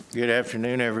Good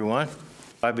afternoon, everyone.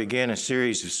 I began a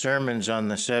series of sermons on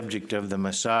the subject of the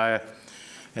Messiah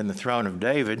and the throne of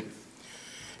David.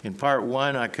 In part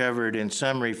one, I covered in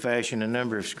summary fashion a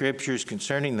number of scriptures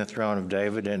concerning the throne of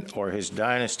David or his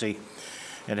dynasty,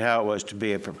 and how it was to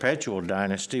be a perpetual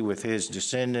dynasty with his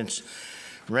descendants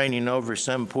reigning over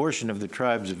some portion of the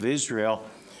tribes of Israel,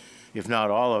 if not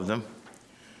all of them,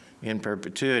 in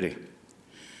perpetuity.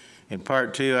 In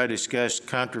part two, I discussed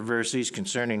controversies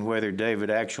concerning whether David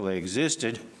actually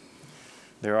existed.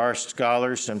 There are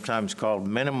scholars, sometimes called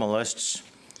minimalists,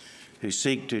 who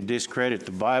seek to discredit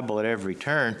the Bible at every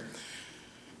turn.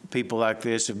 People like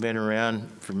this have been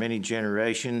around for many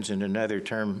generations, and another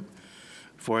term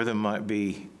for them might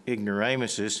be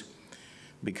ignoramuses,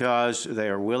 because they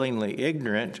are willingly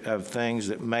ignorant of things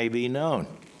that may be known.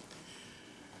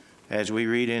 As we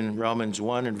read in Romans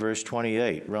 1 and verse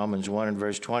 28, Romans 1 and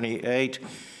verse 28,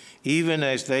 even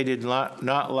as they did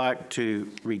not like to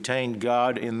retain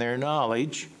God in their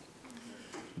knowledge,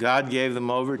 God gave them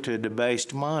over to a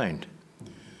debased mind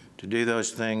to do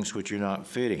those things which are not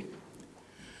fitting.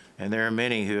 And there are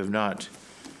many who have not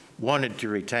wanted to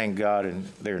retain God in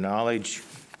their knowledge,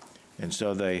 and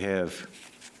so they have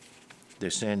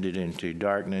descended into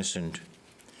darkness and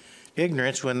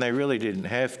ignorance when they really didn't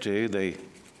have to.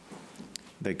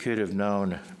 They could have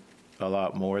known a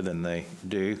lot more than they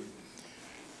do,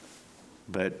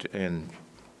 and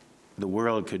the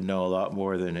world could know a lot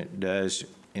more than it does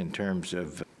in terms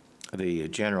of the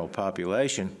general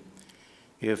population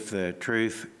if the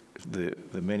truth, the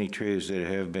many truths that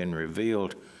have been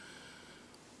revealed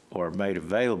or made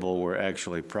available were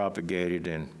actually propagated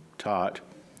and taught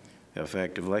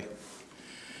effectively.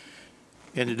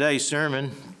 In today's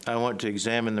sermon, I want to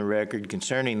examine the record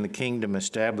concerning the kingdom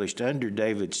established under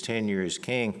David's tenure as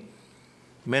king.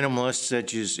 Minimalists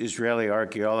such as Israeli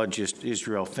archaeologist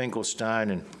Israel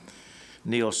Finkelstein and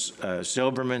Neil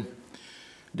Silberman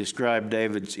describe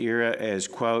David's era as,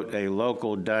 quote, a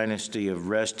local dynasty of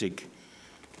rustic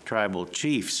tribal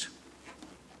chiefs.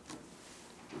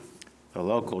 A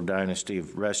local dynasty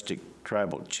of rustic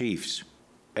tribal chiefs.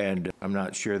 And I'm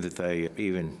not sure that they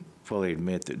even fully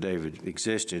admit that David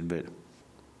existed, but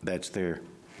that's their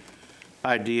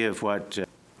idea of what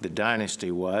the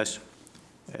dynasty was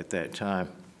at that time,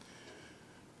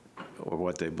 or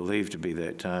what they believed to be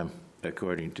that time,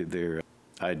 according to their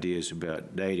ideas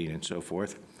about dating and so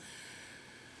forth.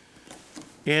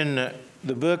 In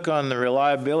the book on the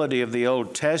reliability of the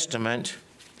Old Testament,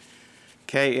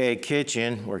 K.A.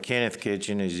 Kitchen, or Kenneth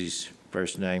Kitchen is his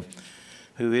first name,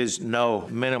 who is no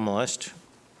minimalist,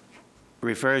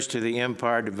 refers to the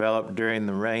empire developed during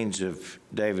the reigns of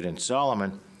David and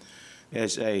Solomon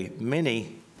as a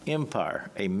mini empire.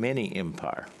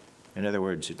 In other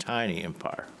words, a tiny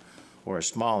empire or a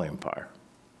small empire.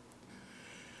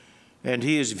 And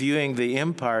he is viewing the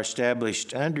empire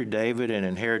established under David and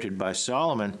inherited by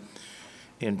Solomon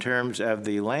in terms of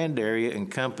the land area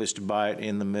encompassed by it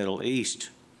in the Middle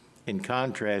East, in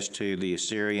contrast to the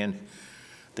Assyrian,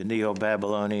 the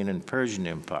Neo-Babylonian, and Persian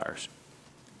empires.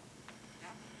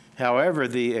 However,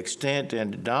 the extent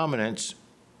and dominance,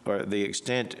 or the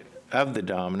extent of the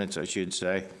dominance, I should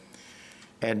say,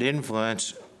 and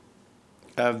influence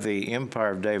of the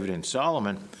empire of David and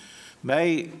Solomon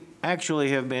may actually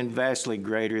have been vastly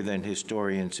greater than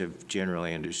historians have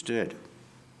generally understood.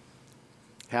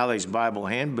 Halley's Bible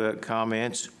Handbook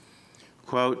comments,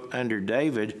 quote, under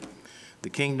David, the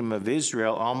kingdom of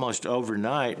Israel almost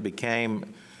overnight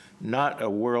became not a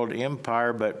world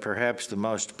empire, but perhaps the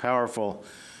most powerful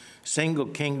single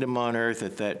kingdom on earth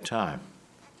at that time.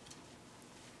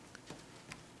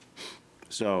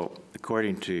 So,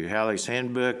 according to Halley's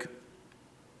Handbook,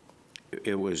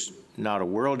 it was not a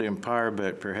world empire,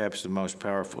 but perhaps the most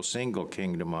powerful single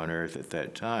kingdom on earth at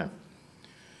that time.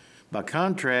 By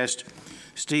contrast,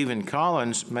 Stephen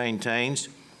Collins maintains,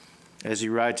 as he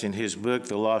writes in his book,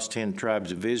 The Lost 10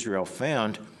 Tribes of Israel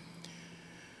Found,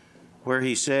 where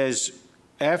he says,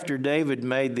 after David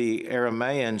made the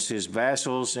Arameans his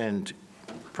vassals and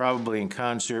probably in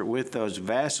concert with those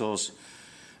vassals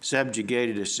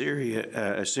subjugated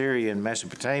Assyria and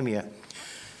Mesopotamia,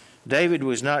 David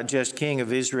was not just king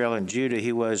of Israel and Judah,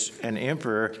 he was an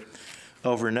emperor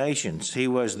over nations. He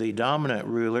was the dominant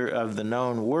ruler of the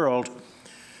known world,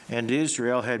 and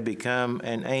Israel had become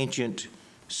an ancient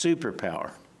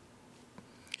superpower.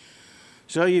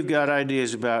 So you've got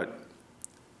ideas about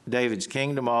David's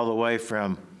kingdom all the way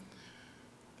from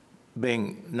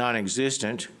being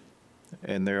non-existent,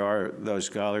 and there are those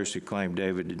scholars who claim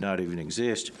David did not even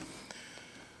exist,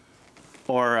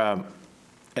 or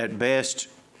at best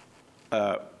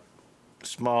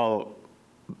small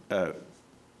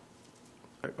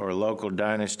or local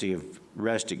dynasty of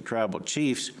rustic tribal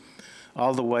chiefs,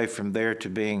 all the way from there to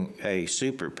being a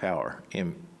superpower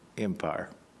empire.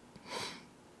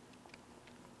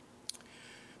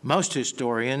 Most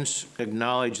historians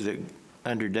acknowledge that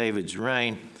under David's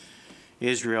reign,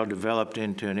 Israel developed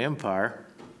into an empire.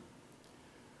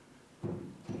 At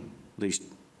least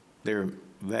there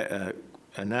are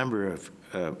a number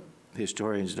of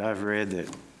historians that I've read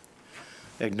that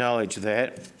acknowledge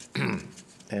that,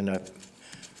 and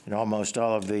in almost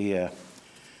all of the,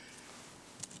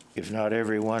 if not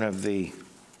every one of the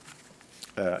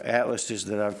atlases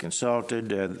that I've consulted,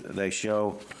 they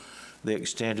show the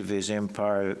extent of his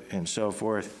empire and so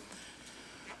forth.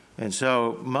 And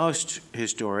so most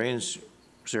historians,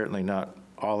 certainly not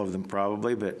all of them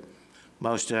probably, but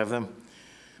most of them,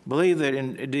 believe that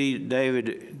indeed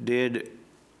David did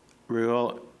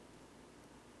rule,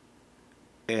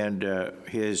 and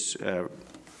his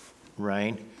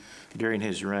reign, during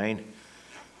his reign,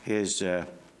 his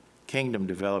kingdom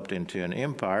developed into an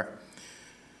empire.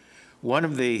 One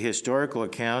of the historical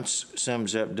accounts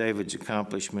sums up David's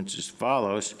accomplishments as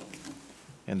follows,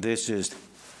 and this is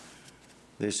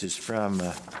from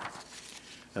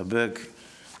a book,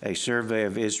 A Survey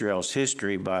of Israel's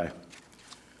History by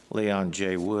Leon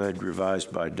J. Wood,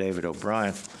 revised by David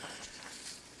O'Brien.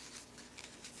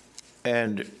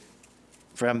 And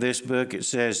from this book it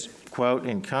says, quote,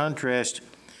 "In contrast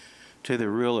to the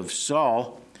rule of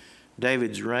Saul,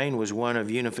 David's reign was one of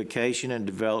unification and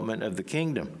development of the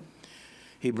kingdom.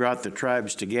 He brought the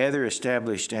tribes together,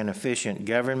 established an efficient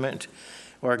government,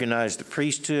 organized the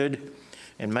priesthood,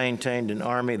 and maintained an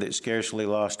army that scarcely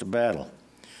lost a battle.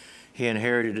 He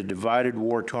inherited a divided,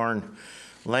 war-torn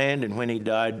land, and when he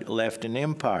died, left an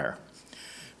empire.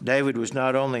 David was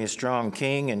not only a strong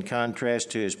king in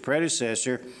contrast to his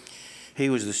predecessor, he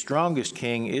was the strongest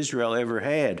king Israel ever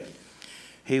had.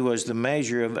 He was the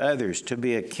measure of others. To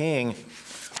be a king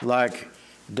like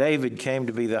David came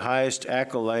to be the highest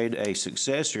accolade a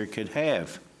successor could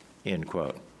have," end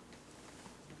quote.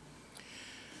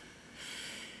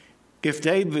 If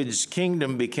David's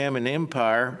kingdom became an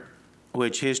empire,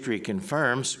 which history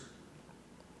confirms,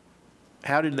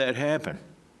 how did that happen?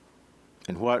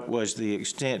 And what was the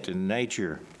extent and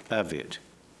nature of it?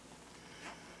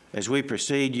 As we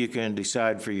proceed, you can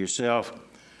decide for yourself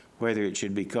whether it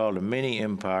should be called a mini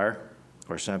empire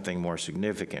or something more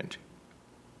significant.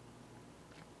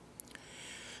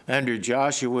 Under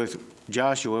Joshua,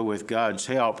 with God's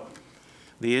help,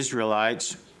 the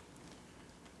Israelites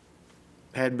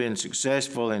had been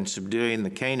successful in subduing the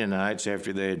Canaanites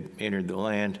after they had entered the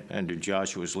land under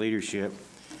Joshua's leadership.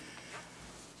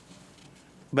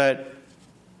 But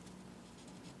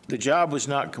the job was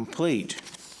not complete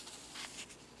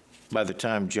by the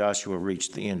time Joshua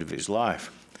reached the end of his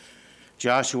life.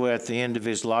 Joshua, at the end of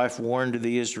his life, warned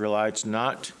the Israelites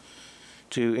not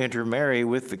to intermarry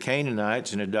with the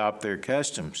Canaanites and adopt their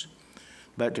customs,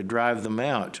 but to drive them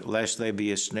out, lest they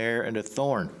be a snare and a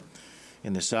thorn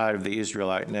in the side of the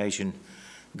Israelite nation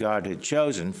God had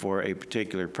chosen for a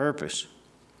particular purpose.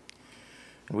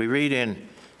 We read in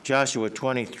Joshua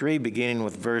 23, beginning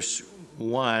with verse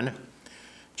 1,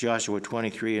 Joshua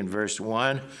 23 and verse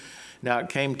 1, "Now it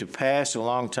came to pass a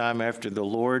long time after the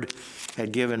Lord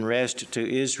had given rest to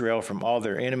Israel from all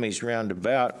their enemies round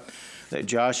about, that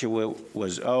Joshua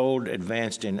was old,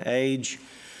 advanced in age,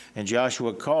 and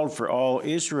Joshua called for all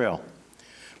Israel,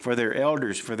 for their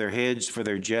elders, for their heads, for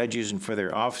their judges, and for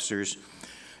their officers,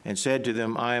 and said to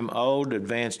them, I am old,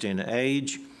 advanced in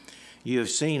age. You have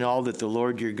seen all that the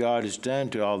Lord your God has done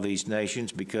to all these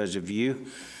nations because of you,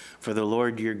 for the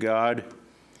Lord your God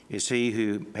is he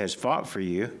who has fought for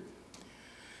you.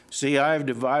 See, I have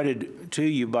divided to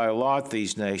you by lot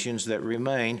these nations that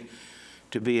remain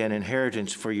to be an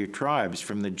inheritance for your tribes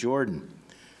from the Jordan,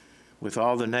 with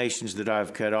all the nations that I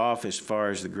have cut off as far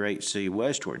as the great sea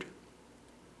westward."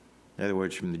 In other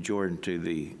words, from the Jordan to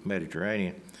the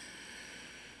Mediterranean.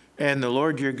 "And the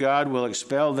Lord your God will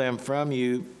expel them from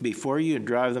you before you and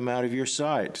drive them out of your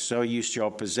sight. So you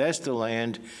shall possess the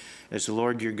land as the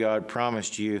Lord your God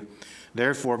promised you.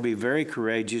 Therefore be very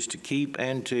courageous to keep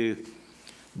and to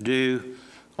do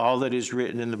all that is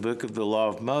written in the book of the law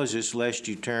of Moses, lest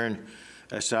you turn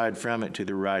aside from it to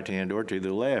the right hand or to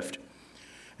the left.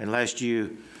 And lest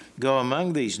you go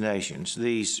among these nations,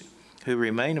 these who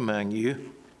remain among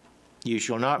you, you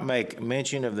shall not make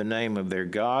mention of the name of their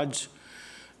gods,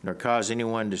 nor cause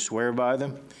anyone to swear by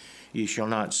them. You shall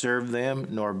not serve them,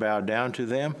 nor bow down to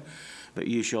them, but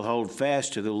you shall hold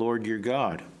fast to the Lord your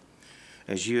God,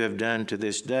 as you have done to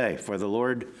this day. For the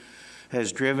Lord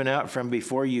has driven out from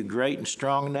before you great and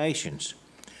strong nations,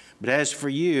 But as for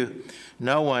you,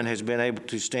 no one has been able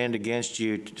to stand against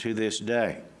you to this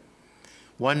day.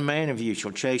 One man of you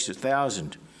shall chase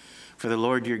 1,000, for the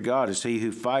Lord your God is he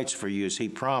who fights for you, as he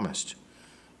promised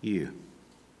you.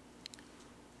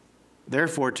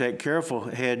 Therefore take careful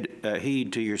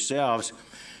heed to yourselves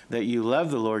that you love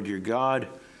the Lord your God,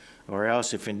 or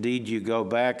else if indeed you go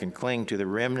back and cling to the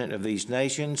remnant of these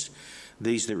nations,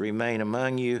 these that remain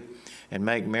among you, and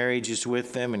make marriages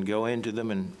with them and go into them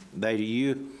and they to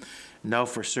you, know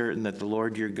for certain that the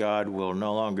Lord your God will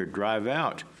no longer drive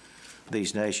out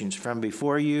these nations from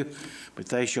before you, but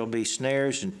they shall be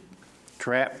snares and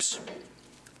traps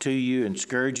to you and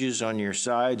scourges on your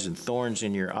sides and thorns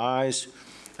in your eyes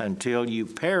until you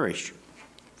perish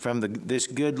from this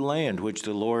good land which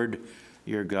the Lord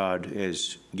your God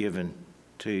has given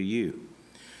to you.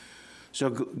 So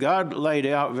God laid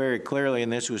out very clearly,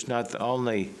 and this was not the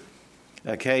only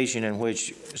occasion in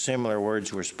which similar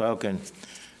words were spoken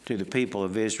to the people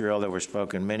of Israel. That were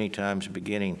spoken many times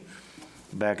beginning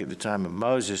back at the time of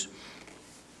Moses.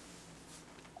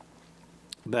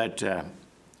 But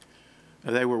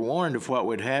they were warned of what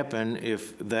would happen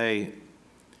if they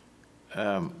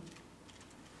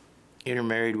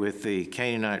intermarried with the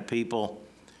Canaanite people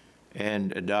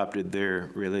and adopted their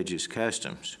religious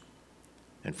customs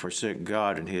and forsook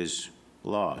God and his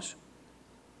laws.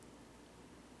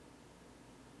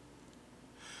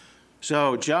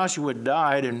 So Joshua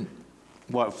died, and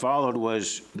what followed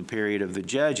was the period of the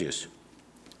judges,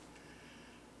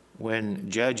 when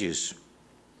judges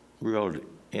ruled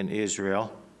in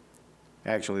Israel.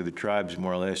 Actually, the tribes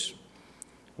more or less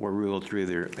were ruled through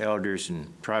their elders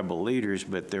and tribal leaders,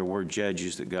 but there were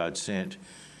judges that God sent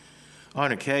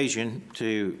on occasion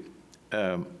to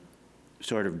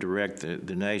sort of direct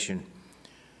the nation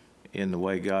in the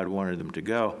way God wanted them to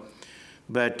go.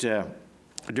 But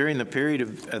during the period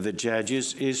of the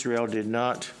judges, Israel did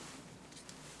not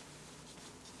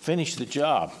finish the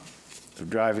job of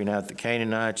driving out the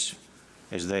Canaanites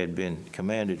as they had been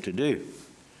commanded to do.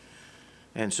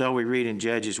 And so we read in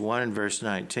Judges 1 and verse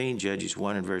 19, Judges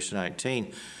 1 and verse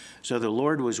 19, so the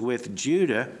Lord was with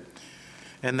Judah,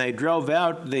 and they drove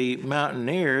out the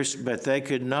mountaineers, but they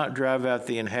could not drive out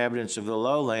the inhabitants of the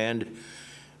lowland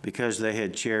because they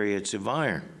had chariots of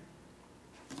iron.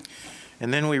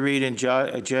 And then we read in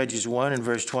Judges 1 and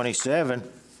verse 27,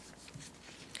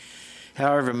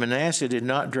 however, Manasseh did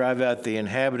not drive out the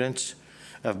inhabitants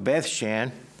of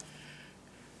Bethshan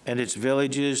and its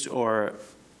villages, or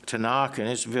Tanakh and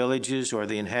its villages, or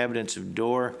the inhabitants of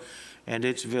Dor and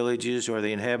its villages, or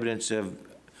the inhabitants of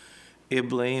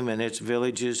Ibleam and its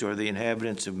villages, or the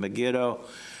inhabitants of Megiddo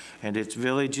and its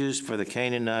villages, for the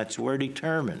Canaanites were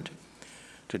determined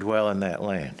to dwell in that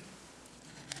land.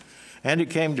 And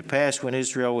it came to pass when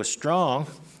Israel was strong,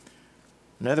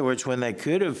 in other words, when they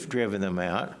could have driven them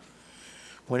out,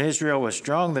 when Israel was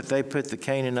strong, that they put the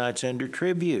Canaanites under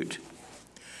tribute,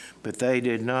 but they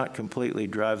did not completely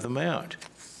drive them out.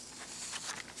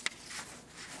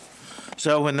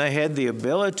 So when they had the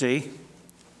ability,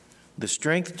 the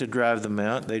strength to drive them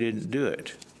out, they didn't do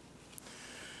it.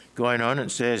 Going on, it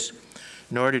says,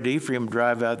 nor did Ephraim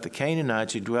drive out the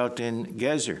Canaanites who dwelt in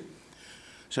Gezer.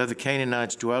 So the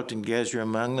Canaanites dwelt in Gezer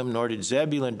among them, nor did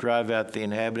Zebulun drive out the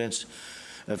inhabitants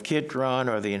of Kitron,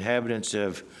 or the inhabitants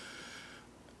of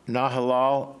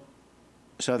Nahalal.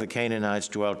 So the Canaanites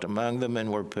dwelt among them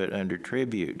and were put under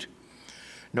tribute.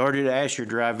 Nor did Asher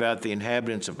drive out the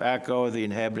inhabitants of Akko, or the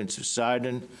inhabitants of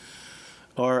Sidon,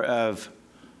 or of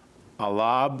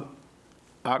Alab,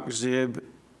 Akzib,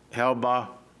 Helbah,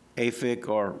 Aphik,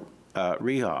 or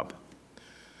Rehob.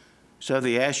 So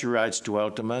the Asherites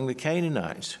dwelt among the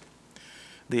Canaanites,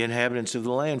 the inhabitants of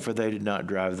the land, for they did not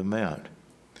drive them out.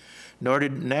 Nor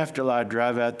did Naphtali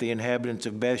drive out the inhabitants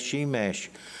of Beth Shemesh,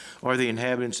 or the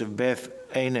inhabitants of Beth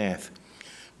Anath,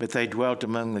 but they dwelt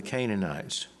among the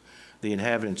Canaanites, the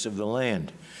inhabitants of the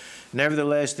land.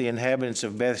 Nevertheless, the inhabitants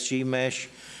of Beth Shemesh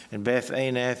and Beth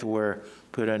Anath were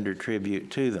put under tribute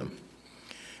to them.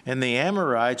 And the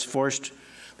Amorites forced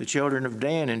the children of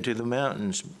Dan into the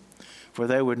mountains, for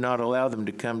they would not allow them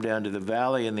to come down to the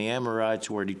valley, and the Amorites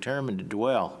were determined to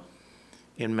dwell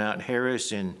in Mount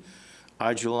Heres, in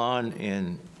Ajalon,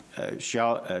 in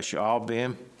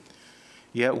Shaalbim.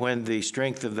 Yet when the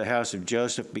strength of the house of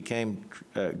Joseph became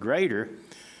greater,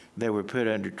 they were put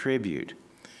under tribute.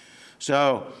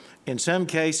 So in some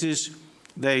cases,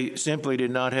 they simply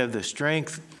did not have the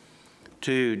strength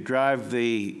to drive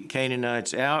the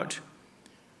Canaanites out,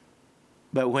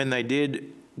 but when they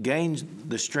did gain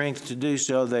the strength to do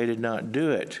so, they did not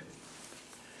do it.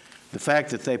 The fact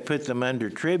that they put them under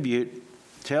tribute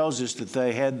tells us that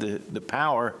they had the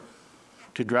power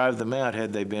to drive them out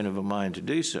had they been of a mind to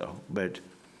do so, but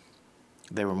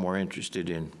they were more interested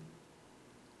in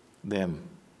them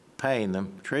paying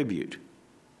them tribute.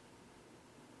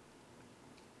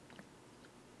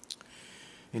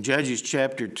 In Judges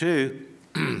chapter 2,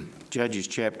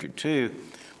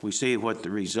 we see what the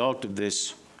result of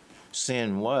this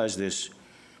sin was, this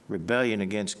rebellion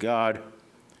against God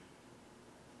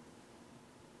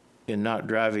in not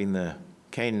driving the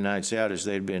Canaanites out as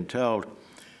they'd been told.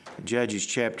 Judges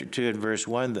chapter 2 and verse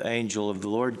 1, the angel of the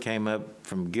Lord came up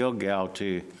from Gilgal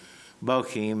to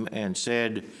Bochim and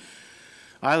said,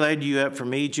 I led you up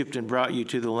from Egypt and brought you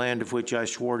to the land of which I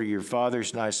swore to your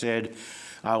fathers, and I said,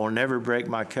 I will never break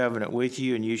my covenant with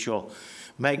you, and you shall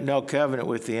make no covenant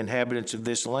with the inhabitants of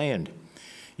this land.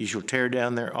 You shall tear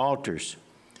down their altars.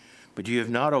 But you have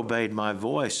not obeyed my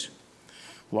voice.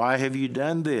 Why have you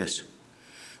done this?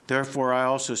 Therefore I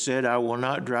also said, I will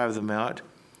not drive them out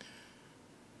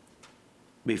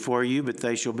before you, but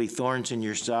they shall be thorns in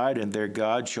your side, and their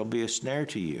God shall be a snare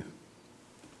to you.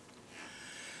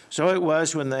 So it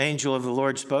was when the angel of the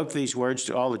Lord spoke these words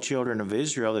to all the children of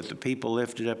Israel that the people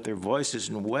lifted up their voices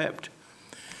and wept.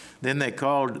 Then they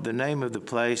called the name of the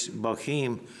place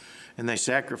Bochim, and they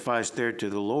sacrificed there to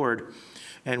the Lord.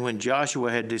 And when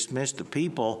Joshua had dismissed the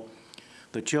people,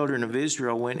 the children of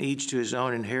Israel went each to his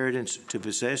own inheritance to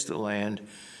possess the land.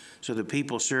 So the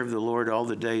people served the Lord all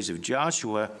the days of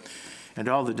Joshua and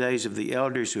all the days of the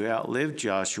elders who outlived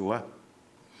Joshua,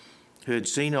 who had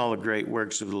seen all the great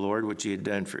works of the Lord which he had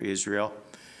done for Israel.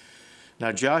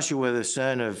 Now Joshua the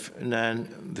son of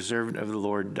Nun, the servant of the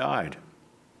Lord, died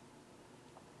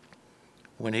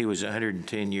when he was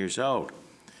 110 years old.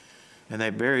 And they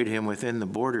buried him within the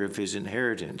border of his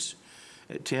inheritance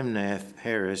at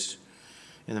Timnath-Heres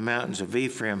in the mountains of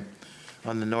Ephraim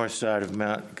on the north side of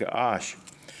Mount Gaash.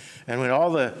 And when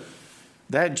all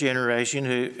that generation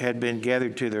who had been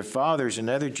gathered to their fathers,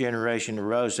 another generation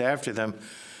arose after them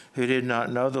who did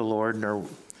not know the Lord nor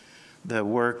the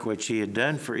work which he had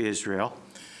done for Israel.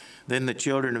 Then the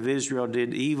children of Israel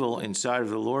did evil in sight of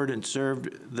the Lord and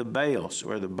served the Baals,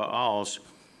 or the Baals,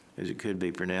 as it could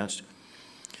be pronounced.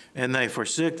 And they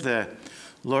forsook the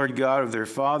Lord God of their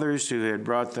fathers who had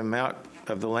brought them out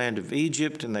of the land of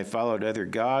Egypt, and they followed other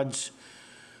gods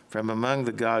from among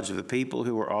the gods of the people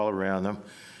who were all around them.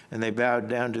 And they bowed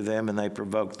down to them, and they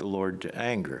provoked the Lord to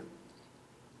anger.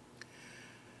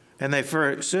 And they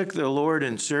forsook the Lord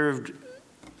and served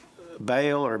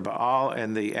Baal or Baal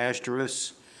and the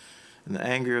Ashtoreths, and the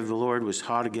anger of the Lord was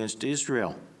hot against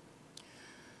Israel.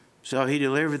 So he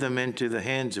delivered them into the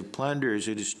hands of plunderers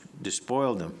who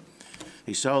despoiled them.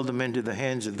 He sold them into the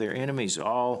hands of their enemies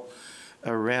all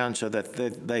around, so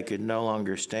that they could no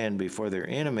longer stand before their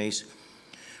enemies.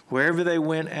 Wherever they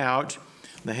went out,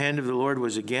 the hand of the Lord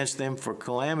was against them for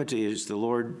calamity, as the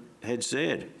Lord had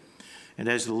said, and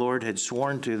as the Lord had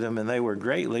sworn to them, and they were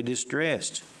greatly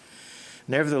distressed.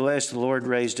 Nevertheless, the Lord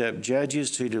raised up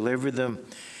judges who delivered them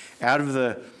out of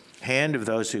the hand of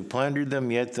those who plundered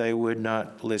them, yet they would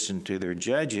not listen to their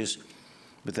judges,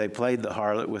 but they played the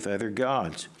harlot with other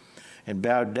gods and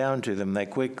bowed down to them. They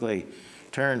quickly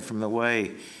turned from the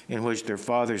way in which their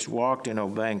fathers walked in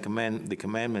obeying the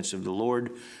commandments of the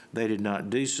Lord. They did not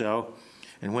do so.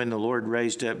 And when the Lord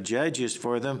raised up judges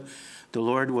for them, the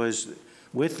Lord was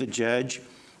with the judge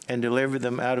and delivered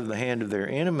them out of the hand of their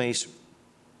enemies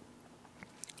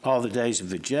all the days of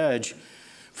the judge.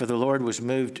 For the Lord was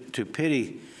moved to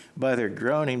pity by their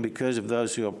groaning because of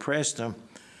those who oppressed them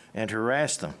and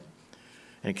harassed them.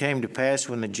 And it came to pass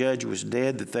when the judge was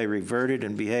dead that they reverted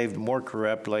and behaved more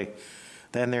corruptly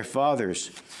than their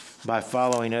fathers by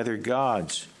following other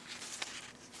gods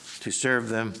to serve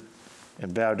them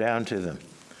and bow down to them.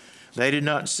 They did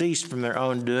not cease from their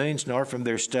own doings, nor from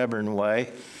their stubborn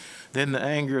way. Then the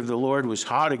anger of the Lord was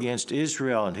hot against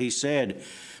Israel, and he said,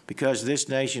 because this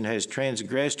nation has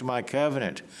transgressed my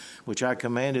covenant, which I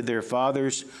commanded their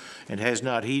fathers, and has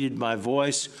not heeded my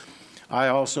voice, I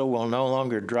also will no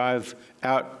longer drive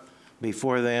out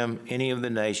before them any of the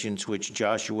nations which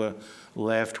Joshua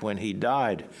left when he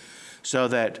died, so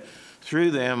that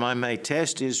through them I may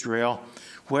test Israel,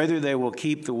 whether they will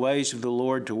keep the ways of the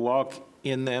Lord to walk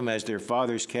in them as their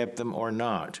fathers kept them or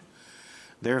not.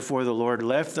 Therefore the Lord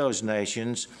left those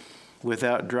nations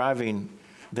without driving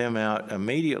them out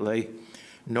immediately,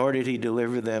 nor did he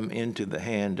deliver them into the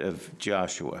hand of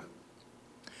Joshua.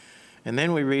 And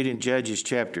then we read in Judges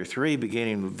chapter 3,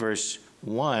 beginning with verse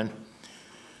 1,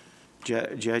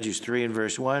 Judges 3 and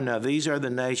verse 1, now these are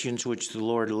the nations which the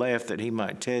Lord left that he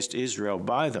might test Israel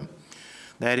by them.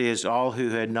 That is, all who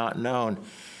had not known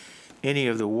any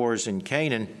of the wars in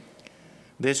Canaan,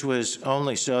 This was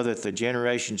only so that the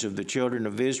generations of the children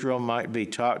of Israel might be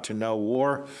taught to know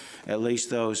war, at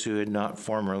least those who had not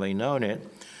formerly known it,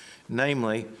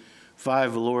 namely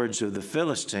 5 lords of the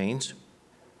Philistines,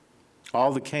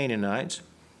 all the Canaanites,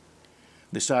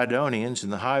 the Sidonians,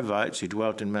 and the Hivites who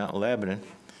dwelt in Mount Lebanon,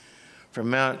 from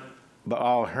Mount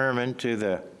Baal Hermon to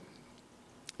the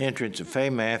entrance of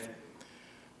Hamath,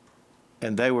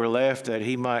 and they were left that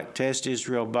he might test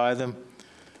Israel by them,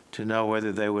 to know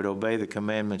whether they would obey the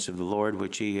commandments of the Lord,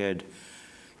 which he had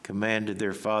commanded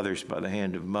their fathers by the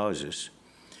hand of Moses.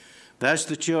 Thus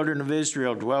the children of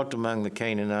Israel dwelt among the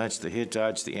Canaanites, the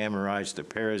Hittites, the Amorites, the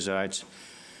Perizzites,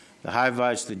 the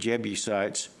Hivites, the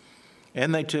Jebusites,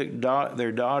 and they took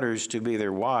their daughters to be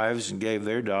their wives, and gave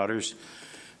their daughters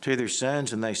to their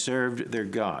sons, and they served their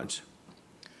gods.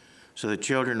 So the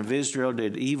children of Israel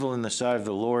did evil in the sight of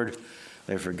the Lord.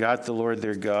 They forgot the Lord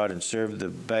their God, and served the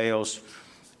Baals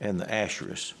and the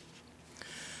Asherahs.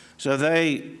 So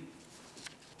they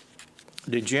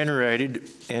degenerated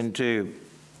into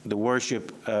the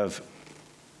worship of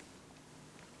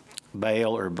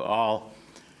Baal or Baal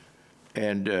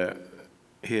and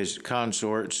his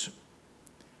consorts,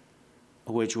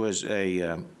 which was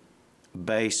a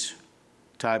base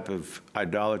type of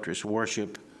idolatrous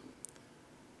worship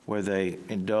where they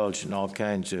indulged in all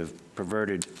kinds of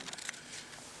perverted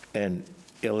and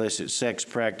illicit sex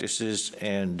practices,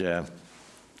 and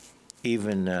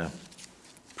even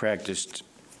practiced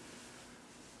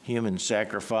human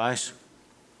sacrifice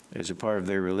as a part of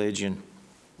their religion.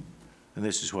 And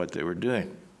this is what they were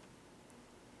doing.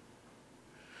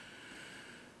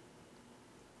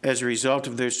 As a result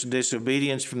of their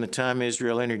disobedience from the time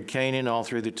Israel entered Canaan all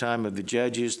through the time of the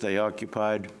judges, they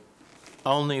occupied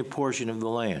only a portion of the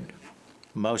land,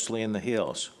 mostly in the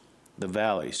hills, the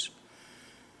valleys,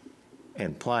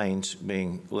 and plains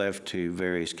being left to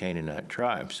various Canaanite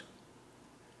tribes.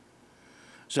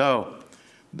 So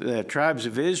the tribes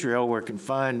of Israel were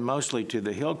confined mostly to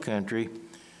the hill country.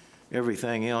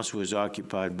 Everything else was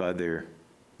occupied by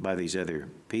these other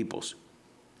peoples.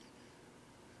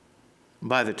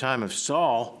 By the time of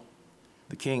Saul,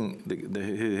 the king,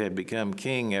 who had become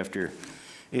king after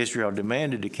Israel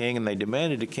demanded a king, and they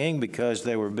demanded a king because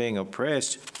they were being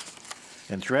oppressed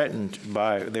and threatened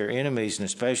by their enemies, and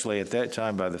especially at that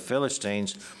time by the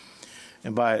Philistines.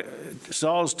 And by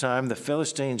Saul's time, the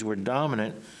Philistines were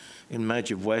dominant in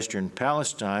much of western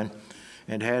Palestine,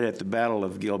 and had at the Battle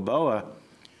of Gilboa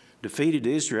defeated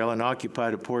Israel and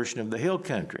occupied a portion of the hill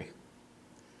country.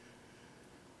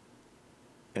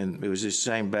 And it was this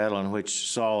same battle in which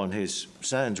Saul and his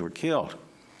sons were killed.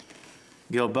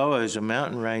 Gilboa is a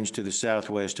mountain range to the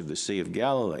southwest of the Sea of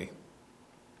Galilee,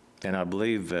 and I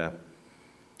believe it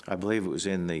was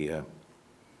in the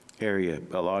area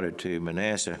allotted to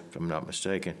Manasseh, if I'm not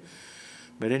mistaken.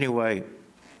 But anyway,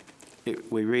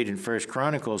 we read in 1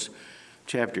 Chronicles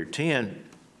chapter 10,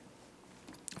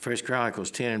 1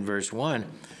 Chronicles 10 and verse 1,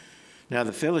 "Now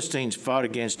the Philistines fought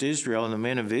against Israel, and the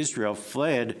men of Israel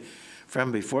fled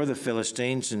from before the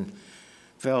Philistines and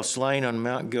fell slain on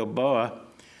Mount Gilboa.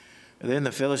 Then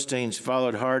the Philistines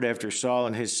followed hard after Saul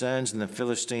and his sons, and the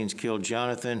Philistines killed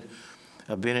Jonathan,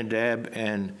 Abinadab,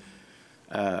 and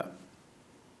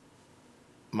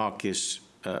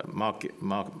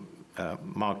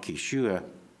Malchishua,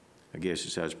 I guess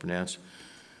is how it's pronounced,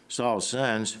 Saul's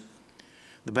sons.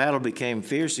 The battle became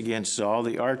fierce against Saul.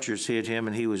 The archers hit him,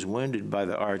 and he was wounded by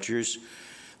the archers.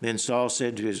 Then Saul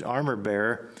said to his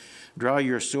armor-bearer, 'Draw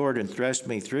your sword and thrust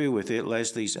me through with it,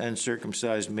 lest these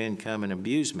uncircumcised men come and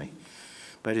abuse me.'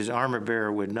 But his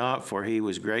armor-bearer would not, for he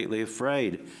was greatly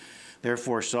afraid.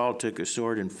 Therefore Saul took a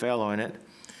sword and fell on it.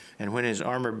 And when his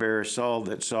armor-bearer saw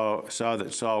that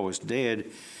Saul was dead,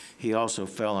 he also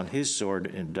fell on his sword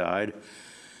and died.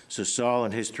 So Saul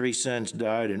and his 3 sons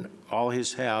died, and all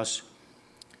his house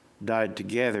died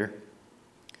together.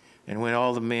 And when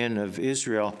all the men of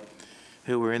Israel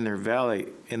who were in the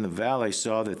valley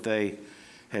saw that they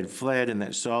had fled, and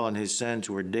that Saul and his sons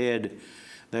were dead,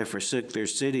 they forsook their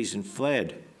cities and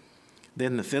fled.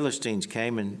 Then the Philistines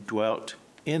came and dwelt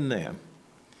in them."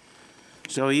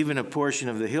 So even a portion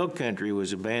of the hill country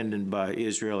was abandoned by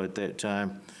Israel at that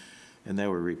time, and they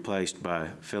were replaced by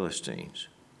Philistines.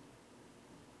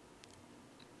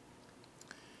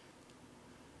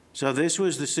 So this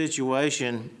was the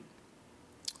situation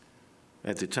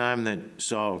at the time that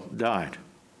Saul died.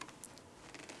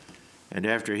 And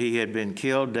after he had been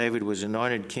killed, David was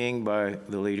anointed king by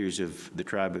the leaders of the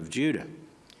tribe of Judah.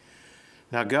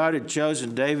 Now God had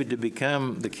chosen David to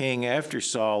become the king after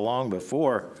Saul long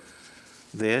before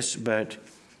this, but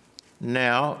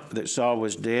now that Saul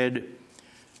was dead,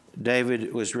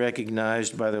 David was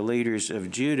recognized by the leaders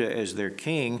of Judah as their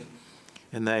king,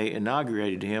 and they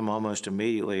inaugurated him almost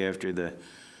immediately after the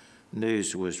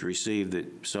news was received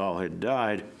that Saul had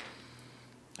died.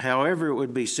 However, it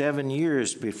would be 7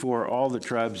 years before all the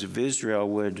tribes of Israel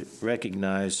would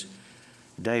recognize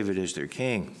David as their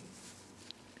king.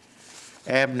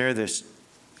 Abner, the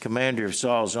commander of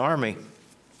Saul's army,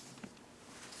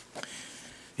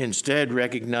 instead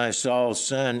recognized Saul's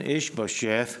son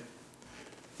Ishbosheth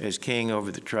as king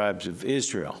over the tribes of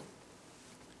Israel.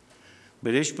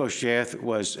 But Ishbosheth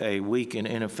was a weak and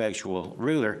ineffectual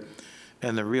ruler,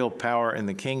 and the real power in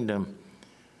the kingdom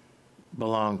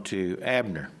belonged to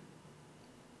Abner,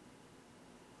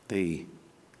 the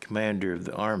commander of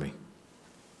the army.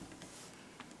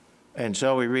 And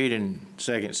so we read in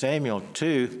 2 Samuel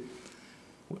 2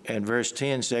 and verse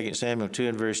 10, 2 Samuel 2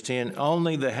 and verse 10,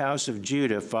 only the house of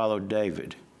Judah followed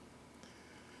David.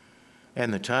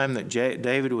 And the time that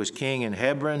David was king in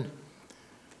Hebron,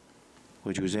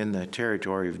 which was in the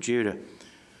territory of Judah,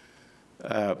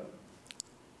 the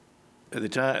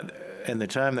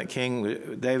time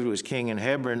that David was king in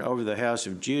Hebron over the house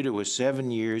of Judah was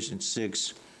 7 years and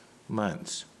 6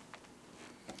 months.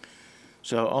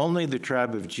 So only the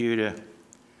tribe of Judah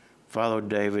followed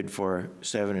David for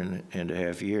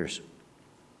 7.5 years.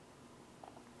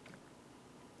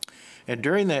 And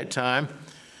during that time,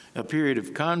 a period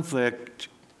of conflict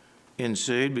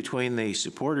ensued between the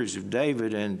supporters of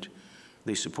David and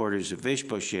the supporters of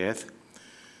Ishbosheth,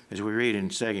 as we read in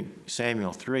 2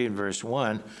 Samuel 3 and verse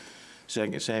 1.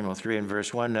 2 Samuel 3 and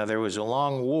verse 1, now there was a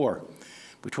long war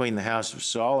between the house of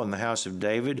Saul and the house of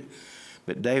David,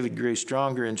 but David grew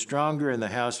stronger and stronger, and the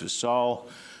house of Saul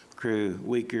grew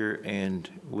weaker and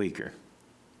weaker.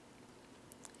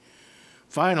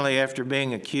 Finally, after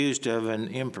being accused of an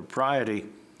impropriety,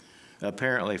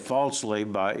 apparently falsely,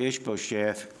 by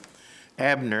Ishbosheth,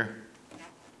 Abner,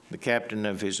 the captain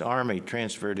of his army,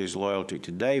 transferred his loyalty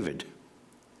to David.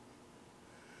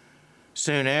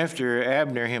 Soon after,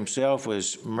 Abner himself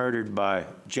was murdered by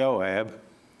Joab,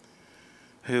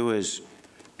 who was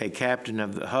a captain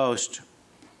of the host,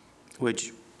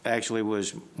 which actually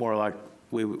was more like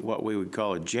what we would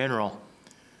call a general,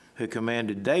 who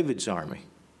commanded David's army.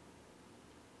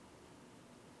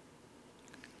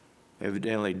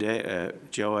 Evidently,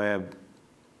 Joab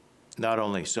not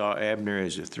only saw Abner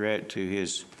as a threat to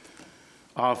his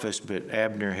office, but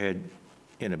Abner had,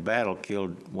 in a battle,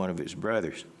 killed one of his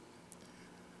brothers.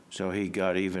 So he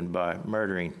got even by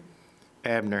murdering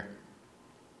Abner.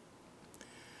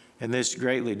 And this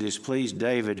greatly displeased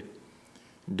David.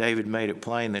 David made it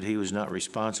plain that he was not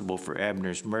responsible for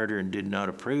Abner's murder and did not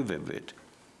approve of it.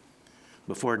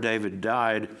 Before David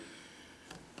died,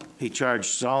 he charged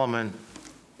Solomon,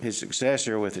 his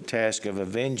successor, with the task of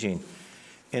avenging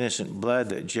innocent blood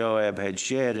that Joab had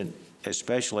shed, and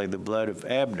especially the blood of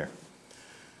Abner.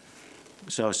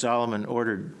 So Solomon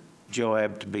ordered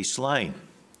Joab to be slain,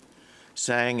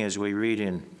 saying, as we read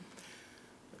in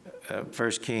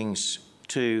 1 Kings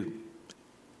 2,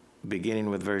 beginning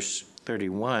with verse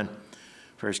 31,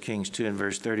 1 Kings 2 and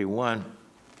verse 31,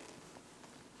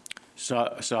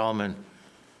 Solomon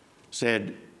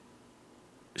said,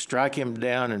 strike him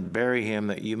down and bury him,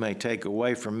 that you may take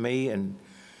away from me and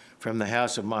from the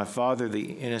house of my father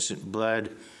the innocent blood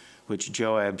which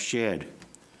Joab shed.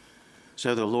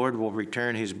 So the Lord will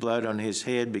return his blood on his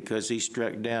head, because he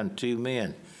struck down 2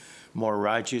 men more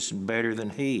righteous and better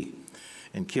than he,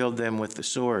 and killed them with the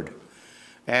sword,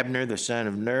 Abner the son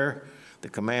of Ner, the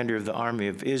commander of the army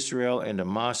of Israel, and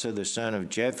Amasa the son of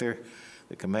Jether,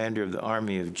 the commander of the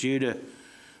army of Judah,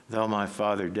 though my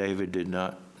father David did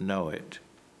not know it.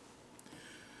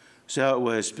 So it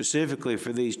was specifically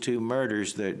for these 2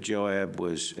 murders that Joab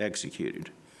was executed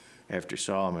after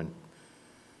Solomon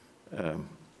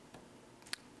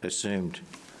assumed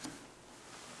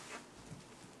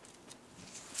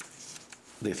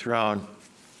the throne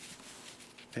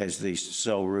as the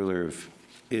sole ruler of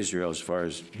Israel as far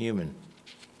as human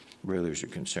rulers are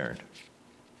concerned.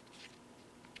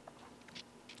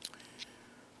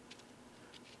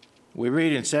 We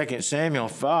read in 2 Samuel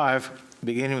 5,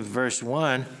 beginning with verse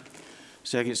 1,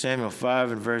 2 Samuel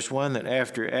 5 and verse 1, that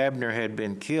after Abner had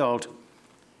been killed,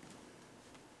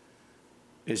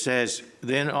 it says,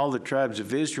 then all the tribes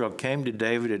of Israel came to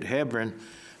David at Hebron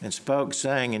and spoke,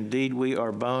 saying, indeed, we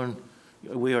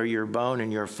are your bone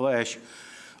and your flesh.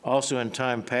 Also in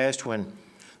time past, when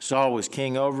Saul was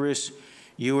king over us,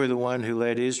 you were the one who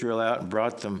led Israel out and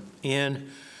brought them in.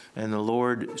 And the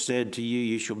Lord said to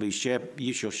you,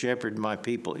 you shall shepherd my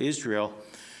people Israel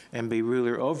and be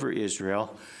ruler over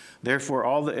Israel. Therefore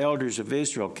all the elders of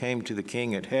Israel came to the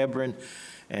king at Hebron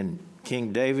And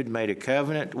King David made a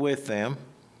covenant with them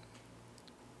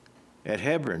at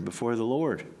Hebron before the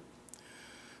Lord.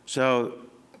 So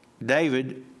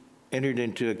David entered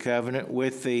into a covenant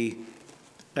with the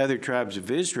other tribes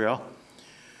of Israel,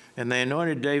 and they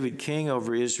anointed David king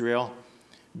over Israel.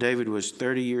 David was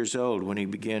 30 years old when he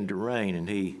began to reign, and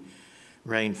he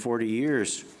reigned 40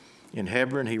 years. In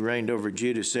Hebron, he reigned over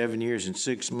Judah 7 years and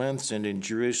 6 months, and in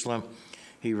Jerusalem,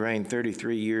 he reigned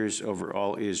 33 years over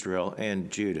all Israel and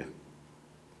Judah.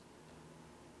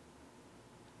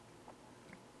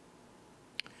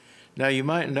 Now, you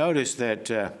might notice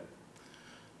that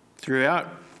throughout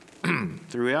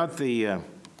the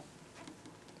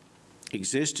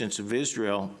existence of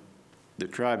Israel, the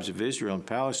tribes of Israel and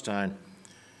Palestine,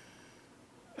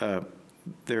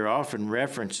 there are often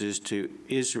references to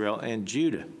Israel and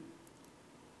Judah.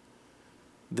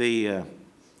 The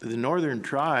northern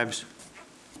tribes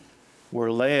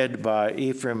were led by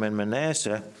Ephraim and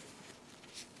Manasseh,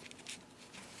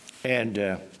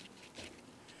 and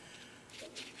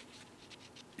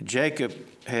Jacob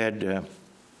had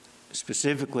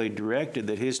specifically directed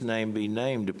that his name be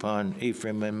named upon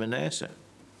Ephraim and Manasseh.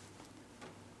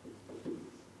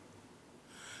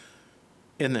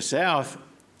 In the south,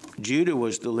 Judah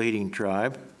was the leading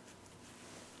tribe,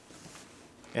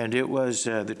 and it was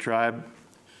the tribe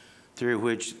through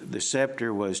which the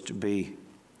scepter was to be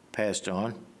passed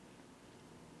on.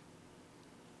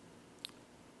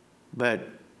 But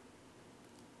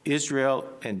Israel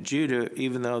and Judah,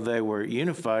 even though they were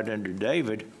unified under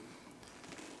David,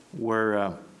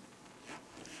 were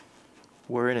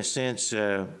in a sense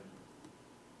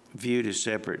viewed as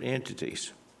separate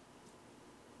entities.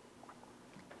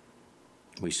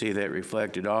 We see that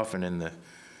reflected often in the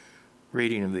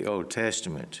reading of the Old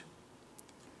Testament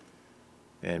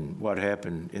and what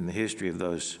happened in the history of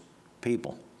those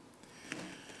people.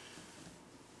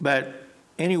 But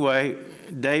anyway,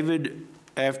 David,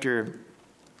 after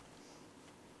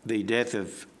the death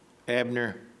of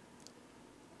Abner,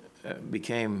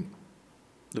 became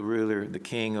the ruler, the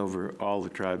king over all the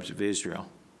tribes of Israel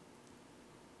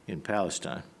in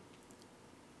Palestine.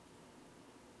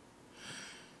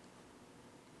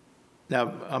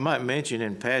 Now, I might mention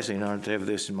in passing, I don't have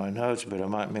this in my notes, but I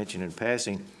might mention in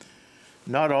passing,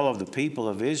 not all of the people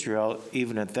of Israel,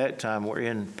 even at that time, were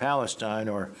in Palestine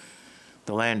or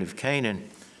the land of Canaan.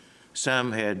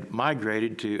 Some had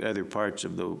migrated to other parts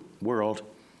of the world,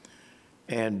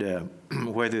 and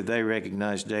whether they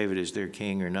recognized David as their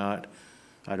king or not,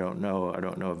 I don't know. I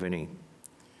don't know of any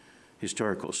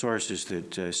historical sources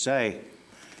that say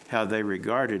how they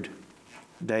regarded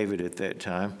David at that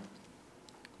time.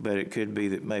 But it could be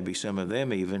that maybe some of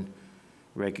them even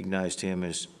recognized him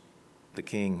as the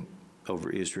king over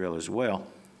Israel as well.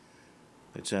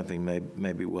 It's something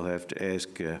maybe we'll have to ask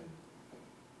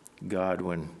God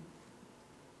when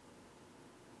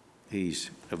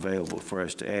he's available for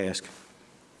us to ask.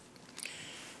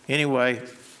 Anyway,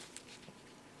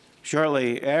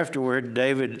 shortly afterward,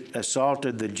 David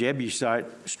assaulted the Jebusite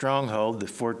stronghold, the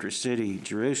fortress city,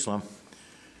 Jerusalem,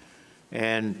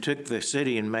 and took the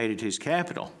city and made it his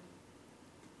capital.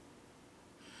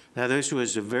 Now, this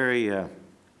was a very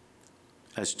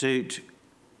astute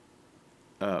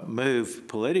move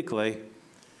politically,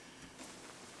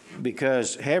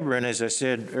 because Hebron, as I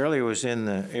said earlier, was in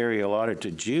the area allotted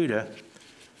to Judah,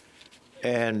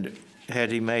 and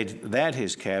had he made that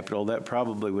his capital, that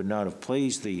probably would not have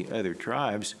pleased the other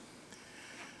tribes.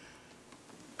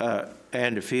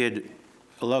 And if he had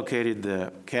located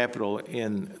the capital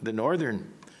in the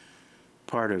northern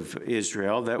part of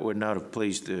Israel, that would not have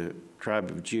pleased the tribe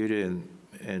of Judah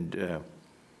and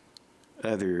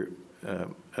other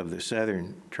of the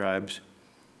southern tribes,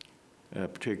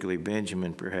 particularly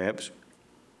Benjamin, perhaps.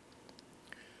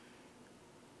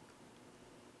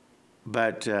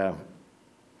 But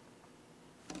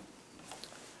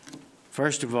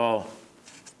first of all,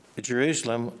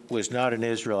 Jerusalem was not an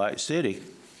Israelite city.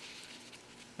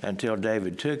 Until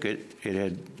David took it, it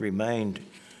had remained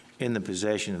in the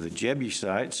possession of the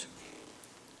Jebusites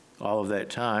all of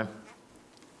that time.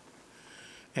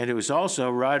 And it was also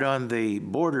right on the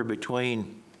border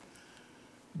between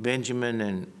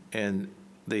Benjamin and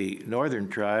the northern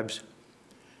tribes.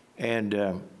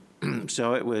 And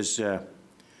so it was,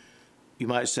 you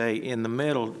might say, in the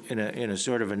middle, in a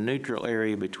sort of a neutral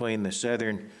area between the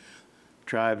southern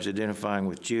tribes identifying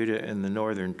with Judah and the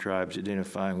northern tribes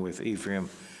identifying with Ephraim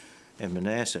and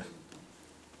Manasseh.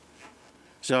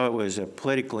 So it was a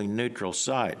politically neutral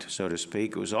site, so to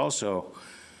speak. It was also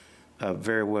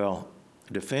very well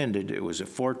defended. It was a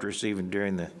fortress even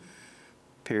during the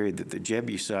period that the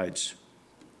Jebusites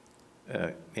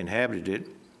inhabited it.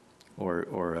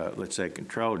 or let's say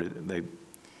controlled it.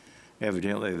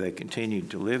 They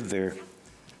continued to live there,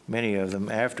 many of them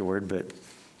afterward, but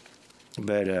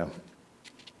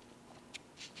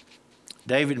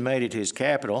David made it his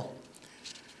capital,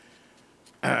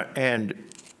 and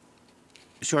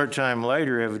a short time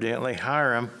later, evidently,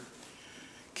 Hiram,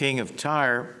 king of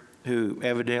Tyre, who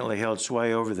evidently held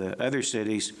sway over the other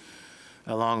cities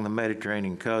along the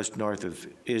Mediterranean coast north of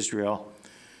Israel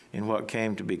in what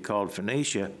came to be called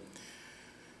Phoenicia,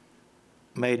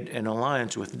 made an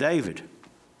alliance with David.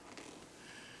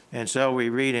 And so we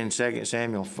read in 2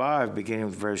 Samuel 5, beginning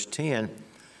with verse 10,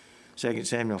 2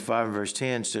 Samuel 5, verse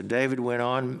 10, so David went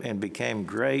on and became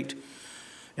great,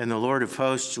 and the Lord of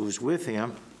hosts was with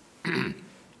him.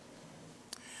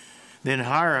 Then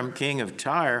Hiram, king of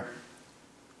Tyre,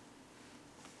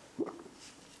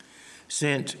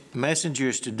 sent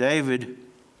messengers to David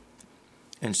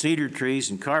and cedar trees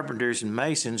and carpenters and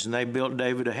masons, and they built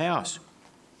David a house.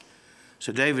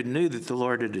 So David knew that the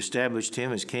Lord had established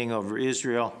him as king over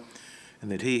Israel, and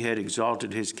that he had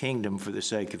exalted his kingdom for the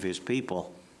sake of his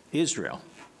people, Israel.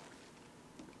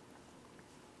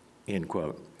 End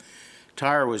quote.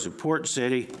 Tyre was a port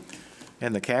city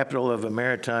and the capital of a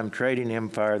maritime trading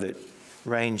empire that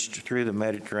ranged through the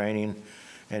Mediterranean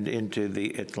and into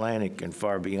the Atlantic and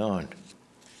far beyond.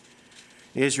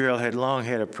 Israel had long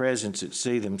had a presence at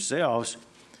sea themselves,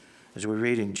 as we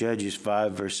read in Judges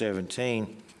 5, verse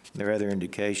 17. There are other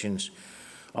indications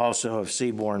also of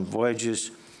seaborne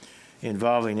voyages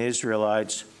involving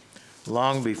Israelites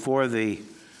long before the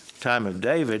time of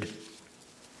David.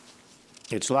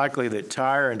 It's likely that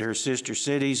Tyre and her sister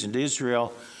cities and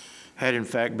Israel had in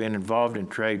fact been involved in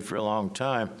trade for a long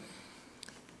time.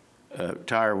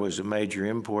 Tyre was a major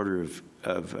importer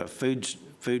of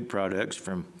food products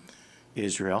from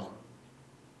Israel,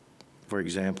 for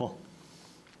example.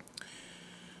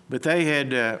 But they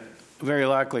had very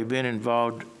likely been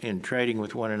involved in trading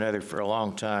with one another for a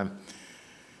long time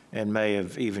and may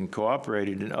have even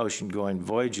cooperated in ocean-going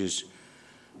voyages,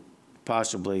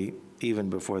 possibly even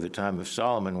before the time of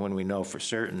Solomon, when we know for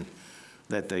certain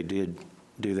that they did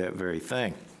do that very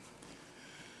thing.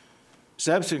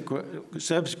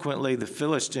 Subsequently, the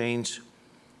Philistines,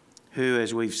 who,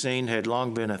 as we've seen, had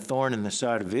long been a thorn in the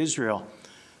side of Israel,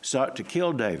 sought to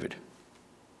kill David.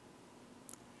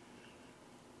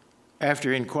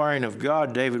 After inquiring of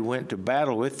God, David went to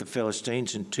battle with the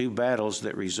Philistines in 2 battles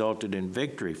that resulted in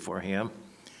victory for him.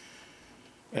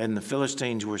 And the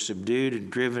Philistines were subdued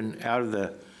and driven out of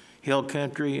the hill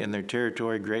country, and their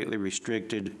territory greatly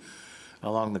restricted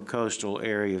along the coastal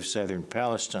area of southern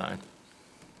Palestine.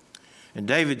 And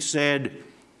David said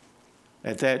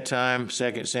at that time,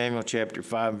 2 Samuel chapter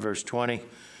 5, verse 20,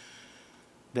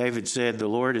 David said, "The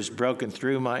Lord has broken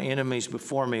through my enemies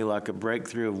before me like a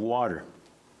breakthrough of water,"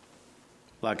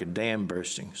 like a dam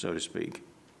bursting, so to speak.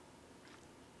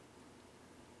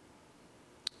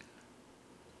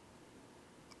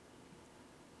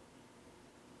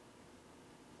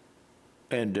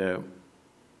 And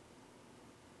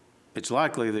it's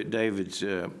likely that David's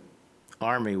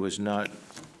army was not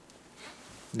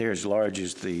near as large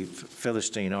as the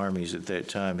Philistine armies at that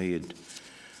time.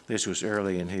 This was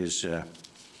early in his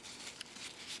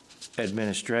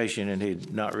administration, and he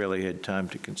had not really had time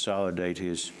to consolidate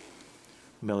his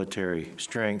military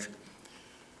strength.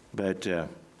 But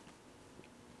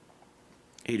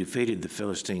he defeated the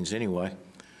Philistines anyway.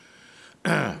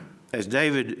 As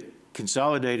David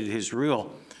consolidated his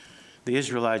rule, the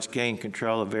Israelites gained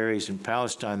control of areas in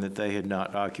Palestine that they had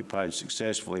not occupied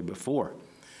successfully before.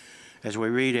 As we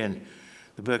read in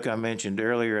the book I mentioned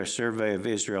earlier, A Survey of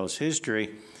Israel's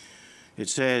History, it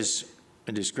says,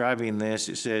 in describing this,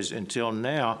 it says, until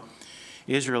now,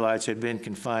 Israelites had been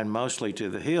confined mostly to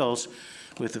the hills,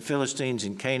 with the Philistines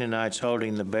and Canaanites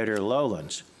holding the better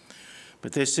lowlands.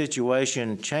 But this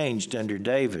situation changed under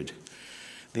David.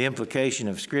 The implication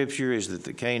of Scripture is that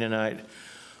the Canaanite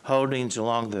holdings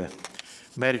along the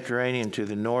Mediterranean to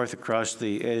the north across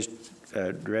the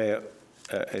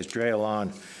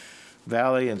Esdraelon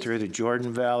Valley and through the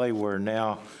Jordan Valley were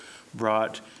now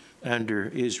brought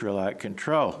under Israelite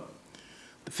control.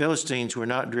 The Philistines were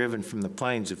not driven from the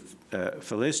plains of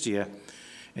Philistia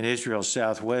in Israel's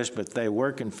southwest, but they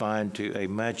were confined to a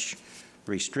much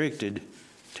restricted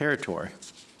territory.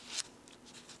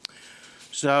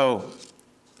 So,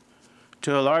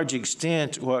 to a large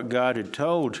extent, what God had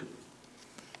told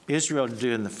Israel to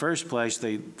do in the first place,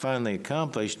 they finally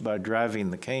accomplished by driving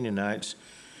the Canaanites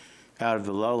out of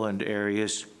the lowland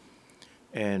areas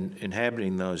and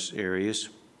inhabiting those areas.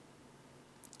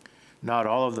 Not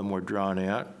all of them were driven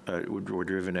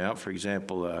out. For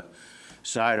example,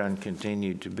 Sidon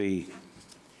continued to be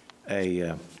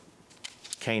a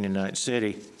Canaanite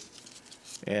city,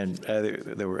 and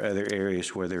there were other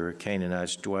areas where there were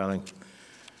Canaanites dwelling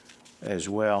as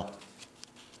well.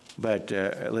 But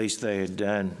at least they had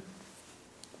done,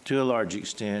 to a large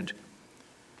extent,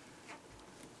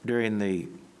 during the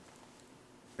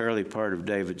early part of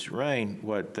David's reign,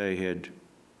 what they had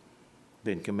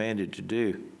been commanded to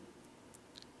do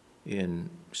in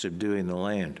subduing the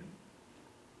land.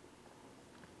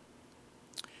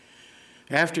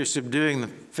 After subduing the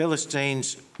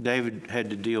Philistines, David had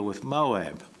to deal with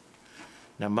Moab.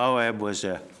 Now, Moab was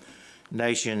a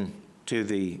nation to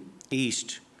the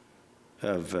east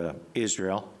of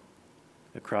Israel,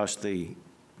 across the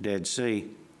Dead Sea.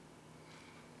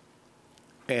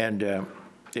 And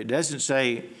it doesn't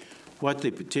say what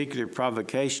the particular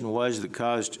provocation was that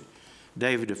caused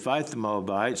David to fight the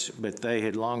Moabites, but they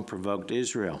had long provoked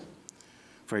Israel.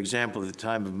 For example, at the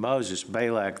time of Moses,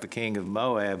 Balak, the king of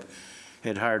Moab,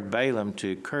 had hired Balaam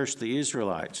to curse the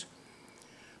Israelites.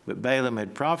 But Balaam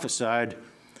had prophesied,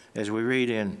 as we read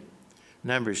in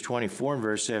Numbers 24 and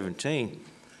verse 17,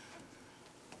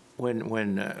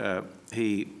 when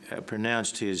he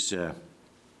pronounced his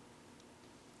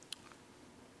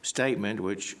statement,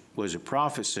 which was a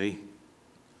prophecy,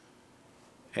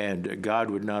 and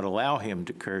God would not allow him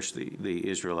to curse the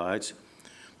Israelites.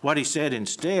 What he said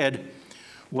instead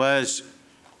was,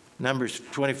 Numbers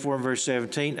 24, verse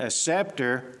 17, a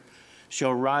scepter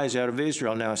shall rise out of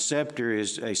Israel. Now, a scepter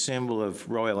is a symbol of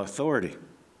royal authority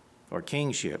or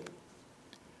kingship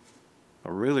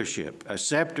or rulership. A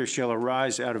scepter shall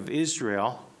arise out of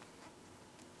Israel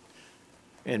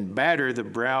and batter the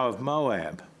brow of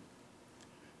Moab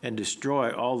and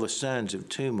destroy all the sons of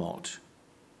tumult.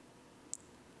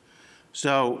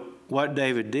 So what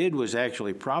David did was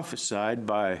actually prophesied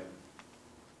by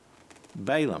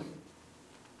Balaam.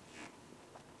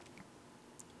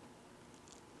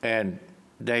 And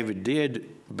David did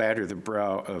batter the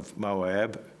brow of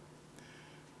Moab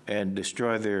and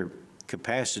destroy their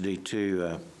capacity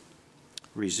to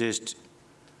resist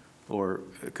or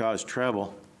cause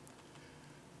trouble.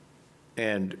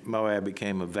 And Moab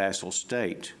became a vassal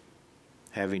state,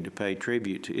 having to pay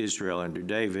tribute to Israel under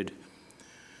David.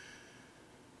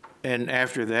 And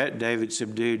after that, David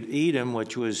subdued Edom,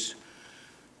 which was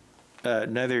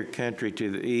another country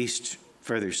to the east,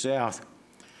 further south.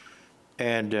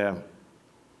 And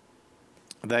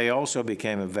they also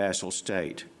became a vassal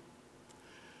state.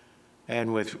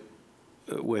 And with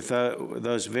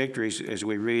those victories, as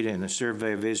we read in a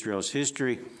survey of Israel's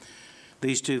history,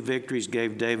 these two victories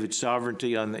gave David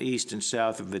sovereignty on the east and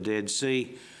south of the Dead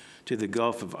Sea to the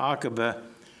Gulf of Aqaba,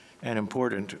 an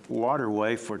important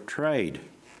waterway for trade.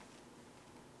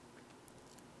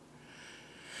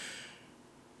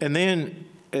 And then,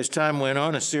 as time went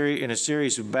on, in a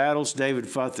series of battles, David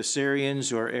fought the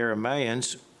Syrians or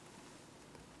Aramaeans.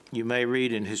 You may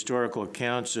read in historical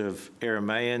accounts of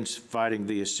Aramaeans fighting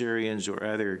the Assyrians or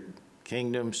other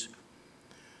kingdoms.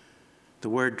 The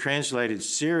word translated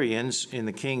Syrians in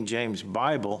the King James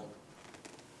Bible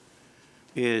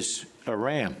is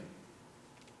Aram.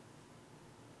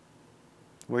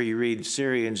 Where you read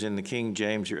Syrians in the King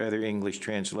James or other English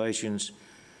translations,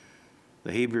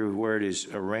 the Hebrew word is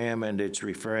Aram, and it's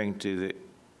referring to the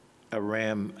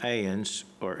Aramaeans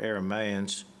or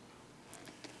Aramaeans,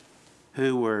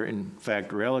 who were in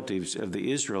fact relatives of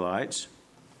the Israelites.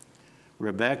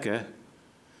 Rebekah,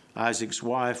 Isaac's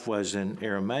wife, was an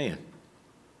Aramaean.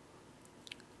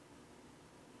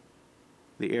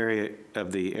 The area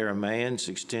of the Aramaeans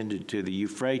extended to the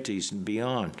Euphrates and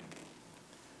beyond.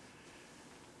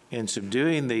 In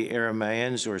subduing the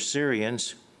Aramaeans or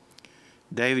Syrians,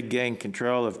 David gained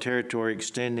control of territory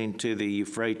extending to the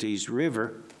Euphrates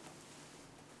River,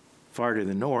 far to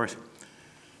the north,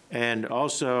 and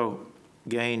also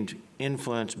gained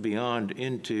influence beyond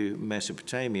into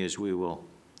Mesopotamia, as we will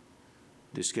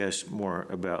discuss more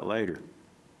about later.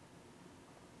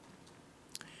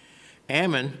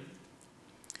 Ammon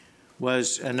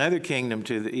was another kingdom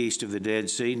to the east of the Dead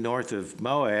Sea, north of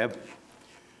Moab.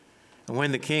 And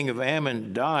when the king of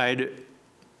Ammon died,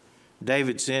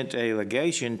 David sent a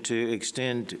legation to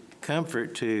extend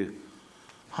comfort to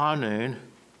Hanun,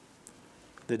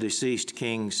 the deceased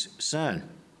king's son.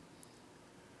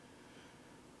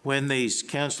 When these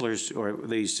counselors or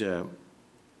these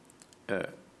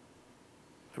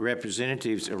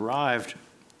representatives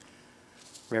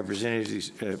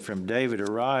from David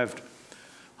arrived,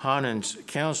 Hanun's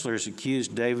counselors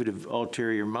accused David of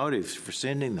ulterior motives for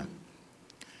sending them.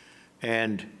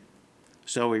 And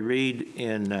so we read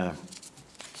in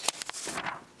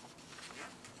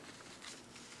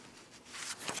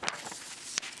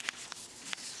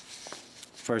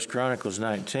 1 Chronicles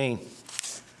 19,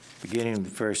 beginning in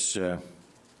verse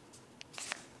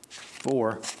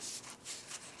 4.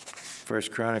 1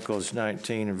 Chronicles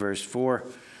 19 and verse 4.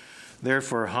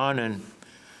 Therefore Hanan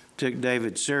took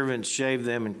David's servants, shaved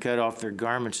them, and cut off their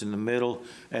garments in the middle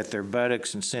at their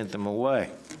buttocks and sent them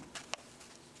away.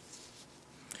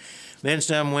 Then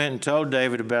some went and told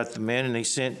David about the men, and he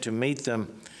sent to meet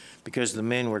them because the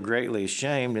men were greatly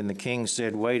ashamed. And the king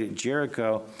said, wait at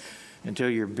Jericho until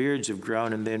your beards have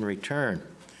grown, and then return.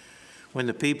 When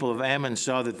the people of Ammon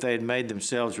saw that they had made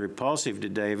themselves repulsive to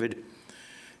David,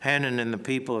 Hanan and the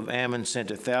people of Ammon sent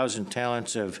 1,000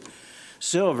 talents of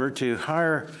silver to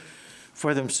hire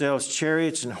for themselves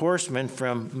chariots and horsemen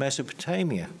from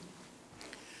Mesopotamia,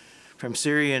 from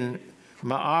Syrian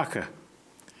Maacah,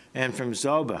 and from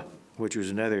Zobah, which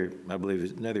was another, I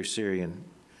believe, another Syrian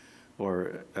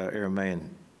or Aramaean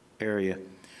area.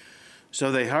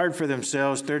 So they hired for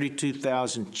themselves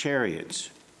 32,000 chariots.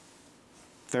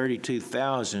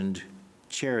 32,000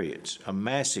 chariots, a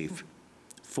massive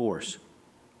force.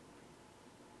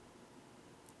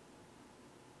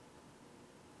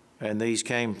 And these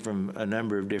came from a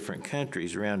number of different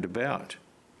countries round about.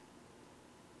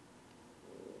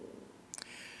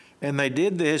 And they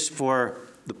did this for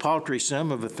the paltry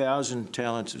sum of 1,000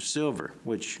 talents of silver,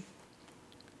 which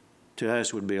to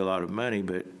us would be a lot of money,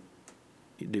 but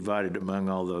divided among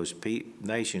all those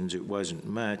nations, it wasn't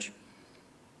much.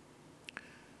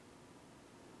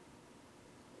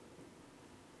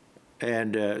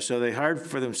 And so they hired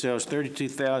for themselves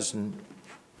 32,000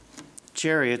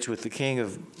 chariots with the king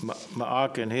of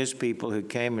Maacah and his people, who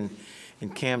came and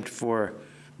encamped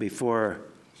before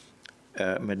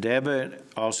Medeba.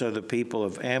 Also the people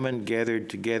of Ammon gathered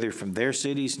together from their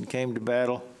cities and came to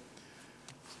battle.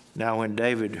 Now when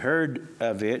David heard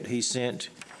of it, he sent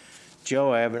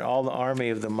Joab and all the army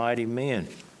of the mighty men.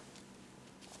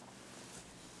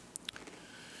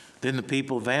 Then the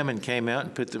people of Ammon came out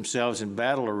and put themselves in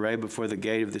battle array before the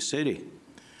gate of the city.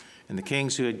 And the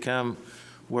kings who had come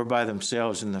were by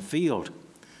themselves in the field.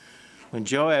 When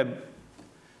Joab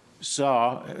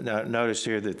saw, now notice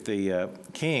here that the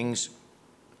kings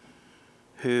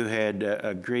who had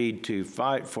agreed to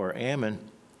fight for Ammon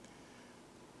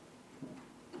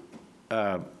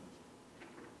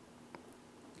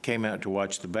came out to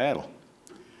watch the battle.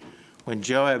 When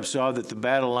Joab saw that the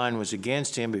battle line was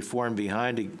against him, before and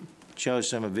behind, he chose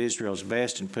some of Israel's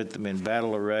best and put them in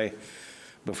battle array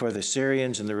before the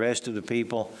Syrians and the rest of the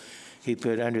people. He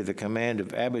put under the command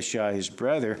of Abishai, his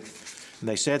brother, and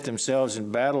they set themselves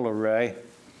in battle array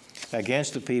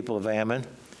against the people of Ammon.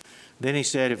 Then he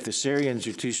said, if the Syrians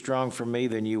are too strong for me,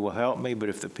 then you will help me. But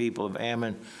if the people of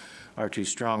Ammon are too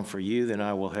strong for you, then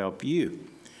I will help you.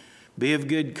 Be of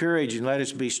good courage and let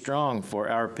us be strong for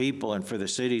our people and for the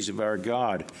cities of our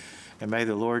God. And may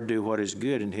the Lord do what is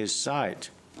good in his sight.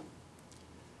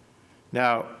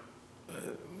 Now,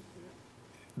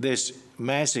 this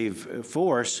massive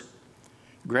force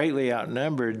greatly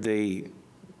outnumbered the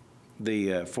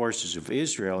forces of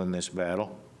Israel in this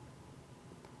battle,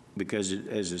 because,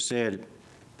 as I said,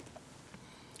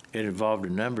 it involved a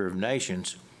number of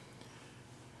nations.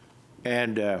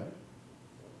 And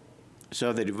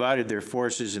so they divided their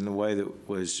forces in the way that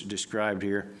was described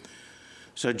here.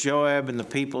 So Joab and the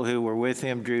people who were with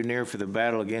him drew near for the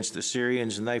battle against the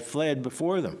Syrians, and they fled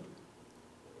before him.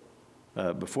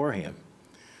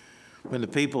 When the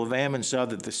people of Ammon saw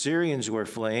that the Syrians were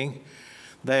fleeing,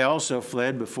 they also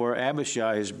fled before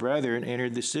Abishai, his brother, and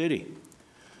entered the city.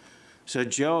 So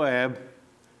Joab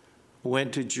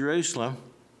went to Jerusalem.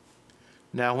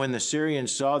 Now when the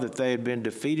Syrians saw that they had been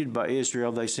defeated by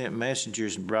Israel, they sent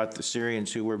messengers and brought the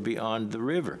Syrians who were beyond the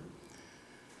river.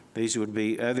 These would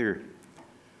be other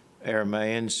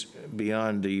Aramaeans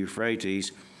beyond the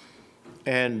Euphrates.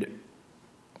 And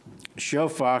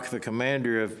Shophach, the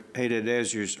commander of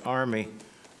Hadadezer's army,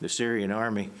 the Syrian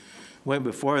army, went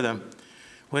before them.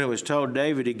 When it was told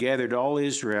David, he gathered all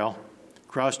Israel,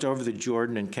 crossed over the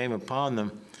Jordan, and came upon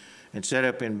them, and set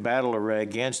up in battle array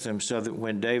against them, so that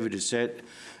when David had set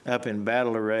up in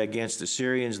battle array against the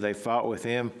Syrians, they fought with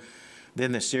him.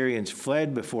 Then the Syrians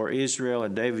fled before Israel,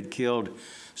 and David killed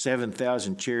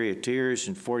 7,000 charioteers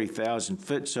and 40,000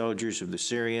 foot soldiers of the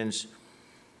Syrians.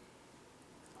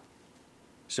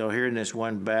 So here in this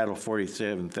one battle,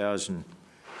 47,000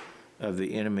 of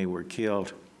the enemy were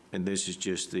killed, and this is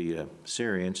just the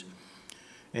Syrians,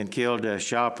 and killed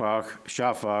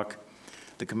Shophach,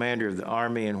 the commander of the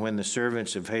army. And when the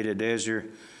servants of Hadadezer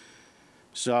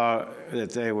saw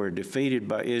that they were defeated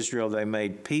by Israel, they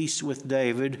made peace with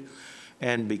David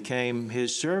and became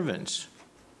his servants.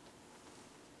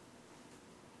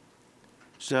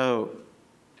 So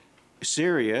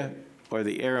Syria, or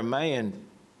the Aramaean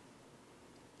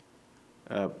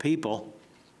people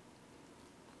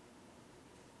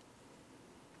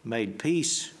made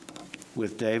peace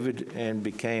with David and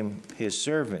became his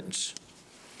servants.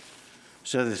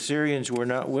 So the Syrians were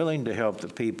not willing to help the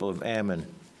people of Ammon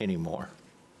anymore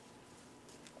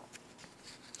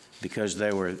because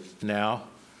they were now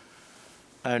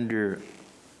under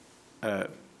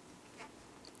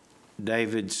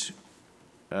David's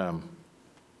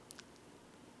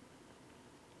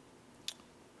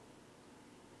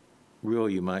rule,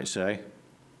 you might say.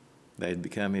 They had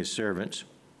become his servants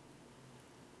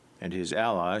and his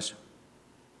allies,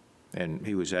 and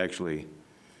he was actually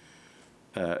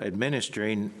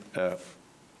administering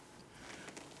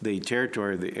the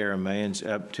territory of the Arameans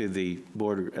up to the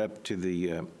border, up to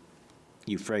the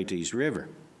Euphrates River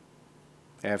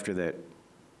after that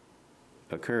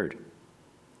occurred.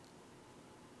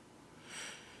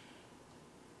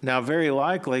 Now, very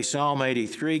likely, Psalm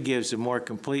 83 gives a more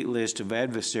complete list of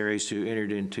adversaries who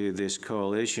entered into this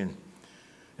coalition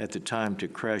at the time to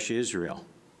crush Israel.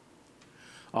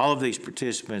 All of these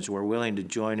participants were willing to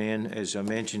join in, as I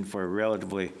mentioned, for a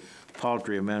relatively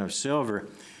paltry amount of silver,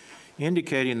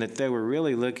 indicating that they were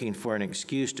really looking for an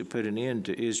excuse to put an end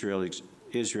to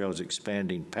Israel's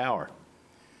expanding power.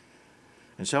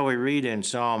 And so we read in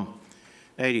Psalm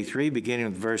 83, beginning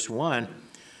with verse 1,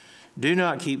 "Do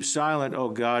not keep silent, O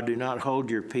God, do not hold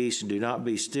your peace, and do not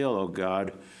be still, O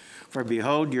God. For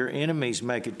behold, your enemies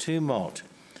make a tumult,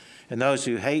 and those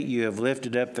who hate you have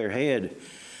lifted up their head.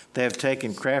 They have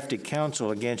taken crafty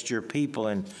counsel against your people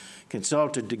and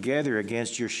consulted together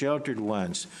against your sheltered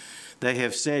ones. They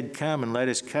have said, come and let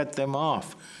us cut them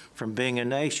off from being a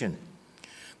nation,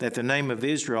 that the name of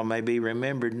Israel may be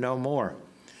remembered no more.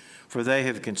 For they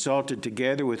have consulted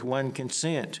together with one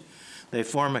consent. They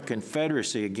form a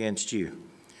confederacy against you.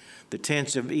 The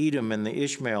tents of Edom and the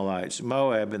Ishmaelites,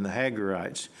 Moab and the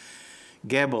Hagarites,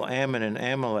 Gebal, Ammon and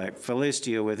Amalek,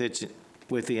 Philistia with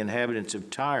the inhabitants of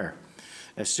Tyre,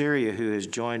 Assyria who has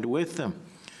joined with them.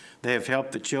 They have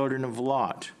helped the children of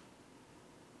Lot."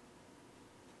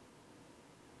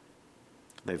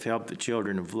 They've helped the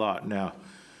children of Lot. Now,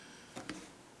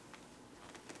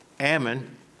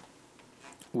 Ammon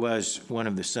was one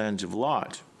of the sons of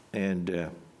Lot,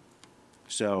 and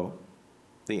so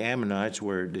the Ammonites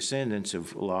were descendants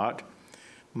of Lot.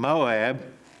 Moab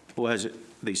was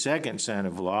the second son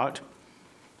of Lot,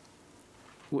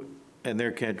 and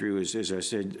their country was, as I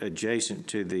said, adjacent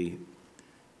to the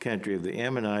country of the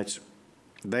Ammonites.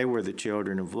 They were the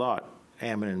children of Lot,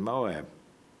 Ammon and Moab.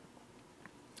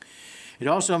 It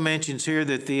also mentions here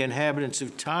that the inhabitants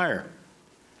of Tyre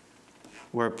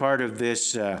were a part of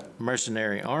this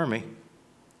mercenary army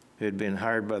who had been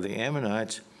hired by the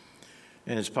Ammonites,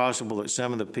 and it's possible that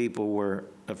some of the people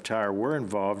of Tyre were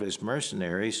involved as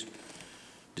mercenaries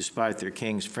despite their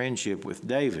king's friendship with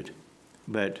David.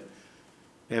 But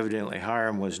evidently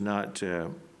Hiram was not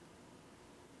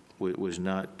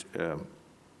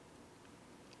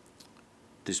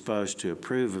disposed to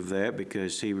approve of that,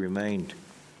 because he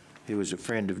was a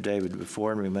friend of David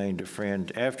before and remained a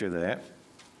friend after that.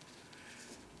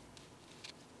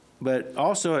 But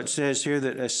also it says here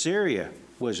that Assyria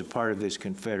was a part of this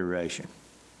confederation.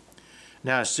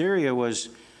 Now, Assyria was,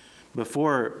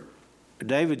 before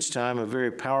David's time, a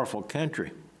very powerful country.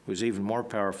 It was even more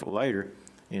powerful later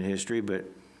in history, but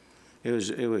it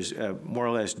was more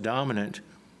or less dominant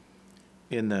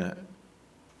in the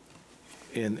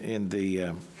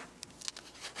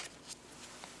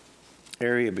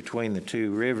area between the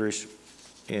two rivers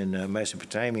in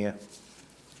Mesopotamia,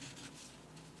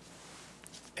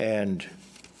 and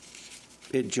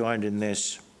it joined in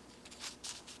this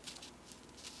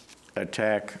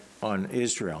attack on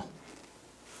Israel.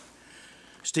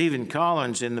 Stephen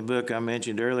Collins, in the book I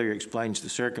mentioned earlier, explains the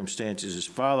circumstances as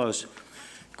follows,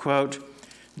 quote,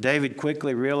 "David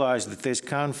quickly realized that this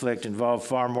conflict involved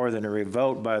far more than a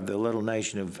revolt by the little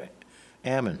nation of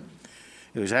Ammon.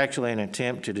 It was actually an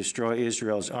attempt to destroy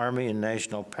Israel's army and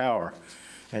national power,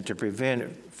 and to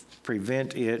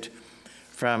prevent it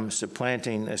from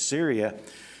supplanting Assyria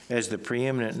as the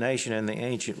preeminent nation in the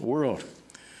ancient world.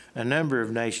 A number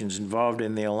of nations involved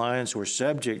in the alliance were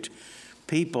subject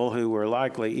people who were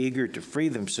likely eager to free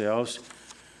themselves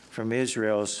from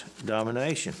Israel's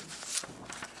domination."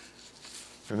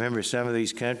 Remember, some of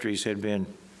these countries had been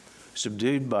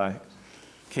subdued by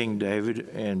King David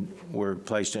and were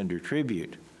placed under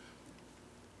tribute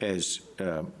as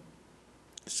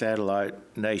satellite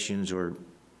nations or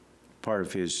part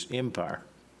of his empire.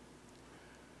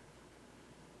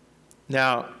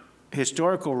 Now,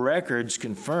 historical records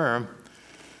confirm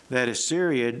that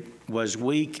Assyria was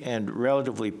weak and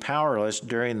relatively powerless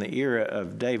during the era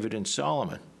of David and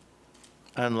Solomon.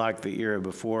 unlike the era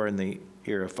before and the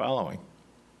era following.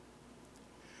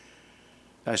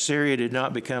 Assyria did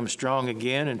not become strong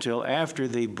again until after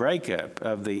the breakup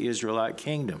of the Israelite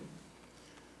kingdom,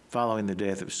 following the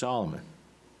death of Solomon.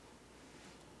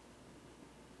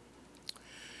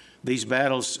 These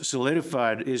battles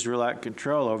solidified Israelite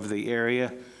control over the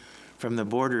area from the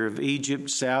border of Egypt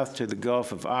south to the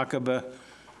Gulf of Aqaba,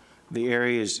 the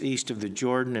areas east of the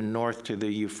Jordan and north to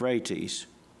the Euphrates.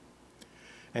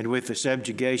 And with the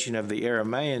subjugation of the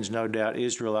Aramaeans, no doubt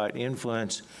Israelite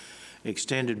influence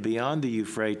extended beyond the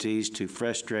Euphrates to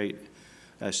frustrate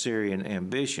Assyrian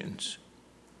ambitions.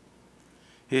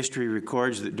 History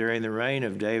records that during the reign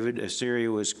of David, Assyria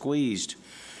was squeezed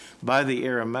by the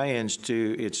Aramaeans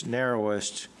to its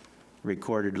narrowest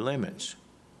recorded limits.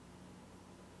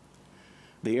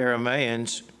 The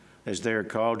Aramaeans, as they are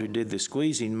called, who did the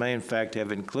squeezing, may in fact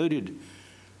have included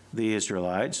the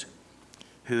Israelites,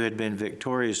 who had been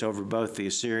victorious over both the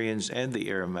Assyrians and the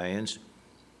Aramaeans.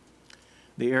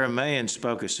 The Aramaeans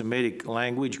spoke a Semitic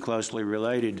language closely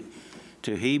related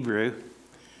to Hebrew.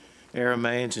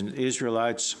 Aramaeans and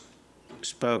Israelites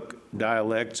spoke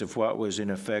dialects of what was in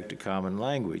effect a common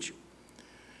language.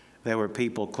 They were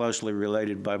people closely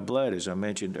related by blood, as I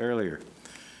mentioned earlier.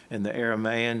 And the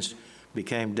Aramaeans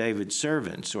became David's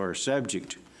servants or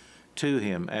subject to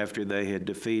him after they had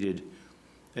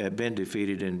been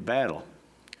defeated in battle.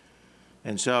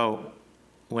 And so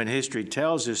when history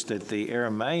tells us that the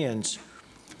Aramaeans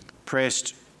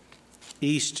pressed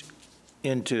east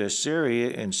into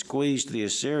Assyria and squeezed the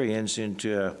Assyrians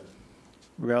into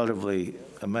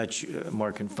a much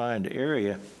more confined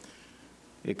area,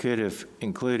 it could have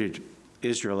included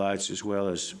Israelites as well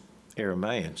as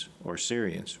Aramaeans or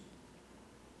Syrians.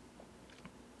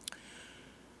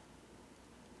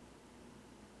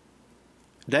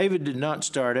 David did not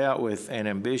start out with an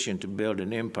ambition to build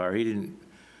an empire. He didn't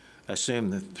assume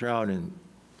the throne and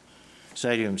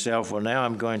say to himself, well, now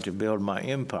I'm going to build my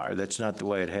empire. That's not the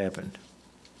way it happened.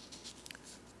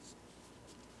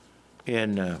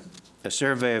 In a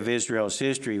survey of Israel's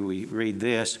history, we read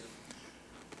this.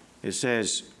 It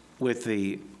says, with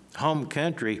the home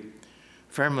country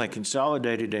firmly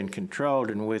consolidated and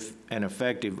controlled and with an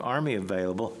effective army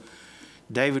available,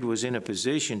 David was in a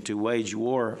position to wage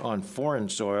war on foreign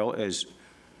soil as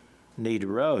need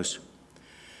arose.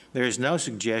 There is no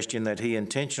suggestion that he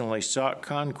intentionally sought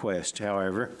conquest,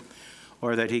 however,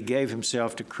 or that he gave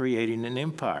himself to creating an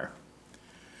empire.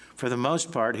 For the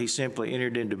most part, he simply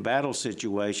entered into battle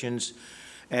situations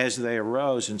as they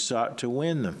arose and sought to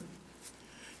win them.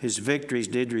 His victories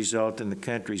did result in the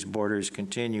country's borders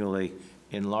continually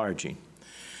enlarging.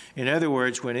 In other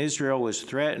words, when Israel was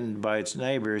threatened by its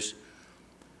neighbors,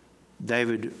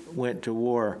 David went to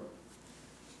war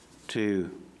to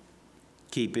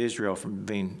keep Israel from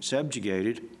being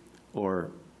subjugated or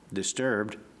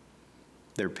disturbed,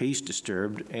 their peace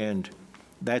disturbed, and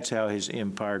that's how his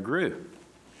empire grew.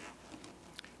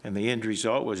 And the end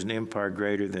result was an empire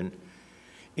greater than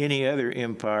any other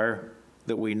empire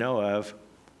that we know of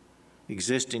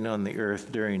existing on the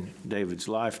earth during David's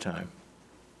lifetime.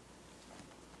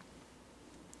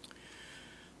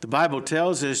 The Bible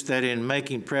tells us that in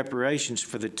making preparations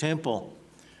for the temple,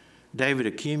 David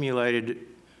accumulated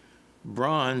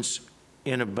bronze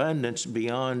in abundance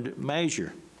beyond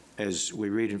measure, as we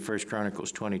read in 1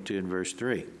 Chronicles 22 and verse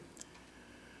 3.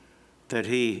 That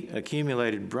he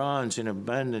accumulated bronze in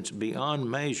abundance beyond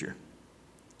measure.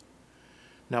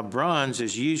 Now, bronze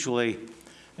is usually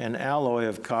an alloy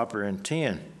of copper and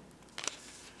tin.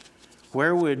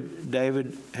 Where would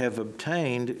David have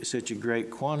obtained such a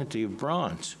great quantity of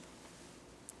bronze?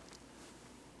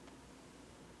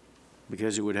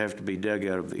 Because it would have to be dug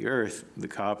out of the earth, the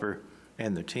copper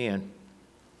and the tin.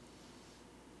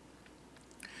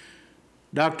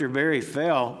 Dr. Barry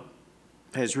Fell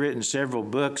has written several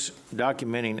books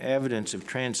documenting evidence of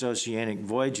transoceanic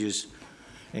voyages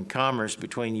and commerce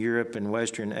between Europe and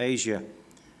Western Asia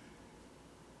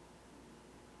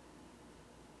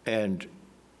and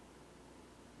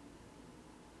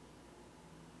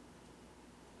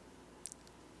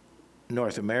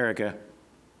North America,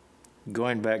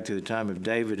 going back to the time of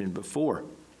David and before.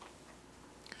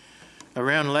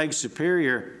 Around Lake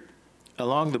Superior,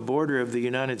 along the border of the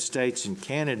United States and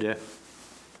Canada,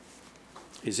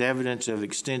 is evidence of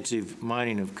extensive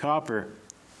mining of copper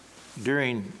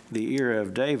during the era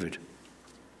of David.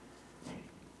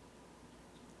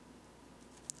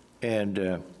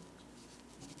 And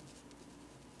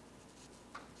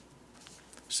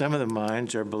some of the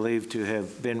mines are believed to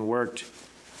have been worked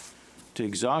to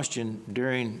exhaustion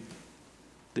during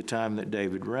the time that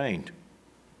David reigned.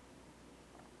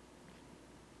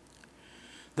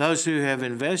 Those who have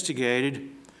investigated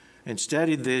and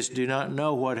studied this do not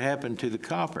know what happened to the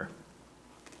copper.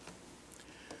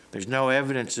 There's no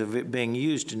evidence of it being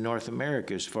used in North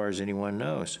America as far as anyone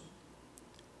knows.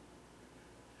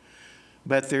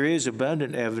 But there is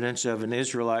abundant evidence of an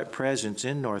Israelite presence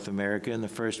in North America in the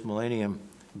first millennium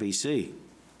BC.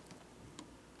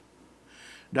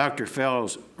 Dr.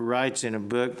 Fells writes in a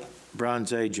book,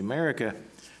 Bronze Age America,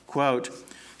 quote,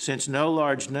 "Since no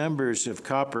large numbers of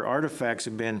copper artifacts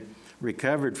have been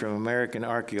recovered from American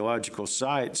archaeological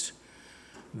sites,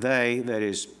 they, that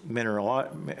is,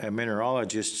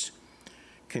 mineralogists,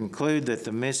 conclude that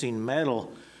the missing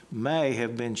metal may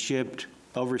have been shipped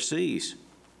overseas."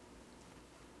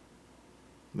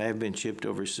 May have been shipped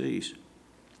overseas.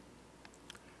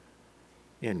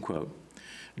 End quote.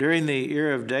 During the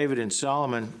era of David and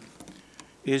Solomon,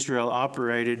 Israel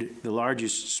operated the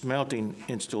largest smelting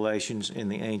installations in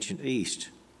the ancient East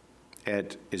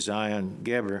at Ezion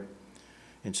Geber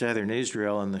in southern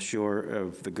Israel on the shore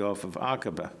of the Gulf of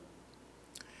Aqaba.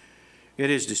 It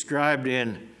is described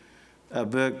in a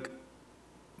book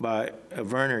by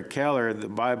Werner Keller, The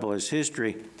Bible as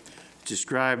History,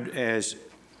 described as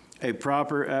a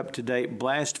proper, up-to-date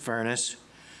blast furnace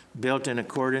built in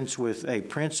accordance with a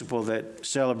principle that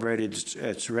celebrated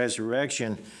its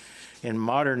resurrection in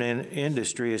modern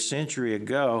industry a century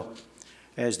ago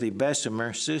as the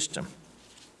Bessemer system.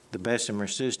 The Bessemer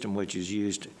system, which is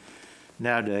used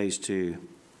nowadays to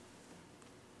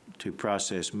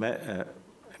process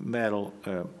metal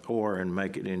ore and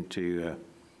make it into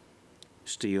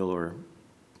steel or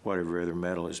whatever other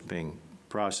metal is being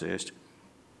processed.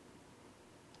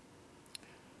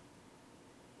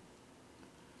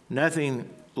 Nothing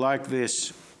like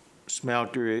this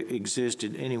smelter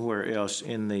existed anywhere else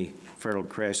in the Fertile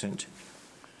Crescent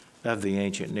of the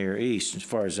ancient Near East, as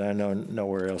far as I know,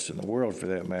 nowhere else in the world for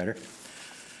that matter.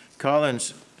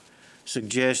 Collins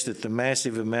suggests that the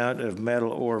massive amount of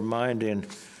metal ore mined in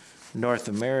North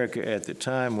America at the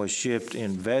time was shipped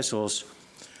in vessels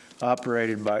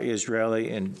operated by Israeli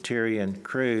and Tyrian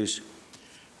crews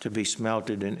to be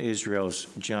smelted in Israel's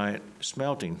giant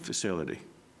smelting facility.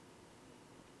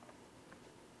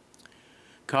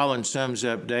 Collins sums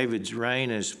up David's reign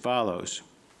as follows,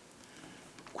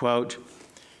 quote,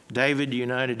 "David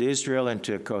united Israel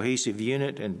into a cohesive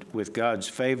unit and with God's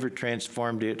favor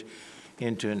transformed it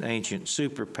into an ancient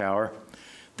superpower.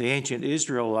 The ancient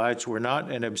Israelites were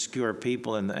not an obscure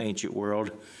people in the ancient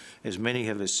world, as many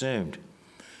have assumed.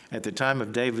 At the time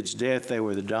of David's death, they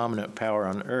were the dominant power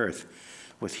on earth,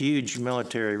 with huge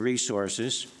military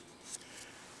resources."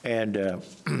 And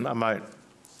I might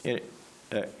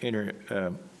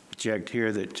interject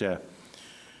here that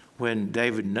when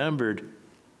David numbered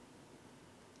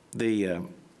the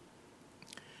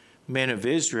men of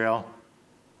Israel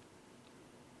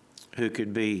who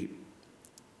could be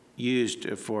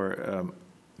used for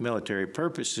military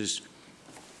purposes,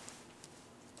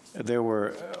 there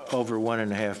were over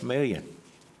 1.5 million,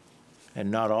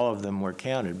 and not all of them were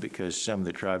counted because some of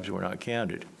the tribes were not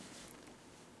counted.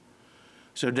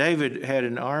 So David had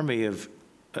an army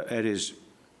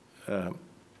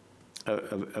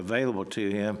available to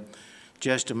him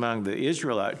just among the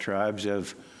Israelite tribes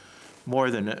of more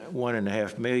than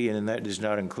 1.5 million, and that does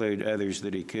not include others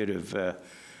that he could have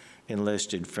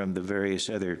enlisted from the various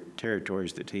other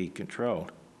territories that he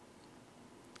controlled.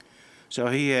 So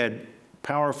he had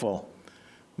powerful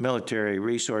military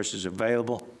resources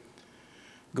available.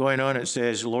 Going on, it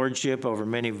says lordship over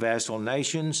many vassal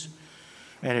nations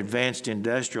and advanced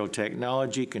industrial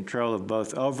technology, control of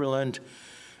both overland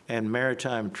and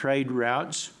maritime trade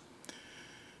routes.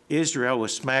 Israel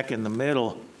was smack in the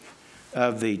middle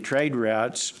of the trade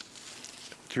routes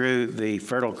through the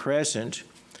Fertile Crescent,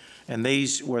 and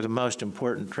these were the most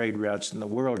important trade routes in the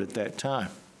world at that time,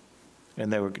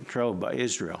 and they were controlled by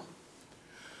Israel.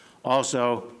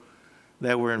 Also,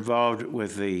 they were involved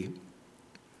with the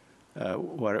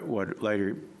what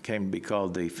later came to be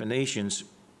called the Phoenicians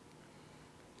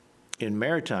in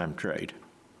maritime trade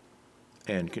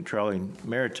and controlling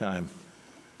maritime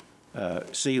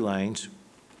sea lanes.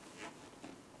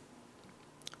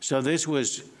 So this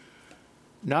was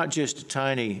not just a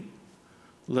tiny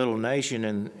little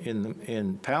nation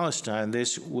in Palestine.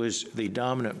 This was the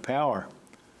dominant power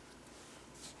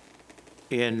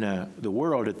in the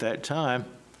world at that time,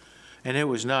 and it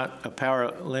was not a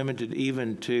power limited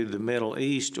even to the Middle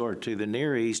East or to the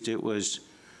Near East. It was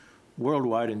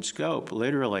worldwide in scope,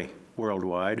 literally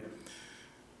worldwide,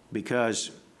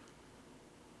 because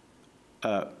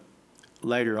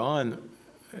later on,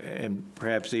 and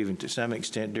perhaps even to some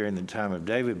extent during the time of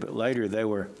David, but later they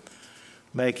were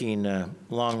making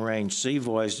long-range sea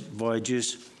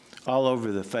voyages all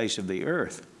over the face of the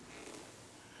earth.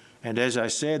 And as I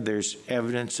said, there's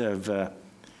evidence of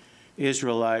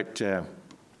Israelite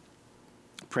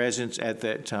presence at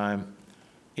that time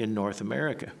in North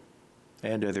America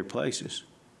and other places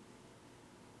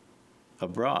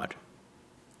abroad.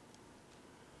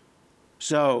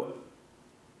 So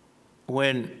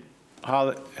when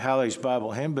Halley's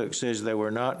Bible Hymn Book says they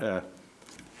were not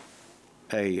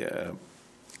a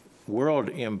world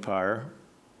empire,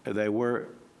 they were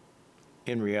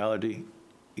in reality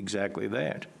exactly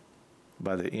that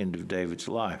by the end of David's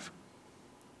life.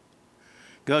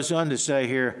 Goes on to say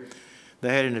here,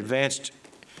 they had an advanced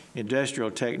industrial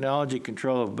technology,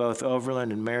 control of both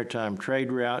overland and maritime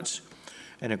trade routes,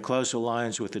 and a close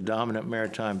alliance with the dominant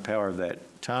maritime power of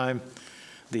that time.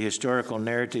 The historical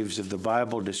narratives of the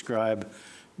Bible describe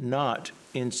not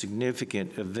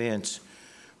insignificant events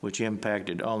which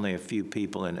impacted only a few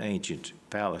people in ancient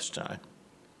Palestine.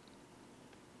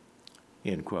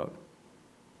 End quote.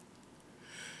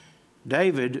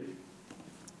 David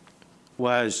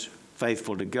was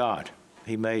faithful to God.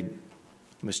 He made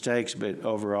mistakes, but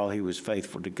overall he was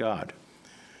faithful to God.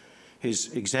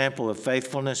 His example of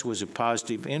faithfulness was a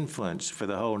positive influence for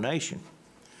the whole nation.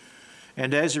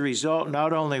 And as a result,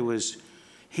 not only was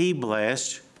he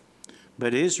blessed,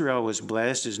 but Israel was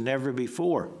blessed as never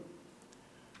before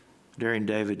during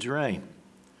David's reign.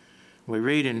 We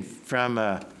read from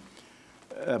a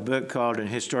book called An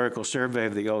Historical Survey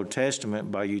of the Old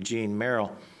Testament by Eugene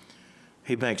Merrill.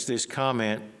 He makes this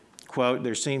comment, quote,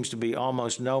 "There seems to be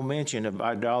almost no mention of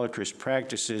idolatrous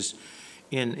practices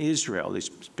in Israel." He's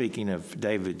speaking of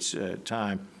David's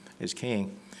time as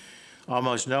king.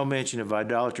 Almost no mention of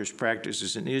idolatrous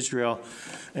practices in Israel,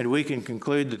 and we can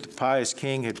conclude that the pious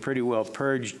king had pretty well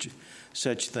purged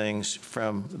such things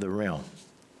from the realm.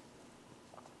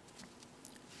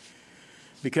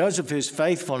 Because of his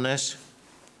faithfulness,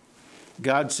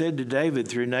 God said to David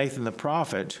through Nathan the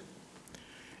prophet,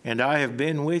 "And I have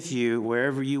been with you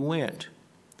wherever you went,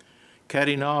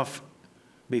 cutting off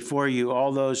before you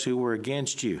all those who were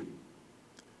against you.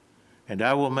 And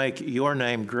I will make your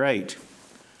name great,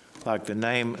 like the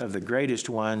name of the greatest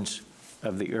ones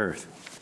of the earth."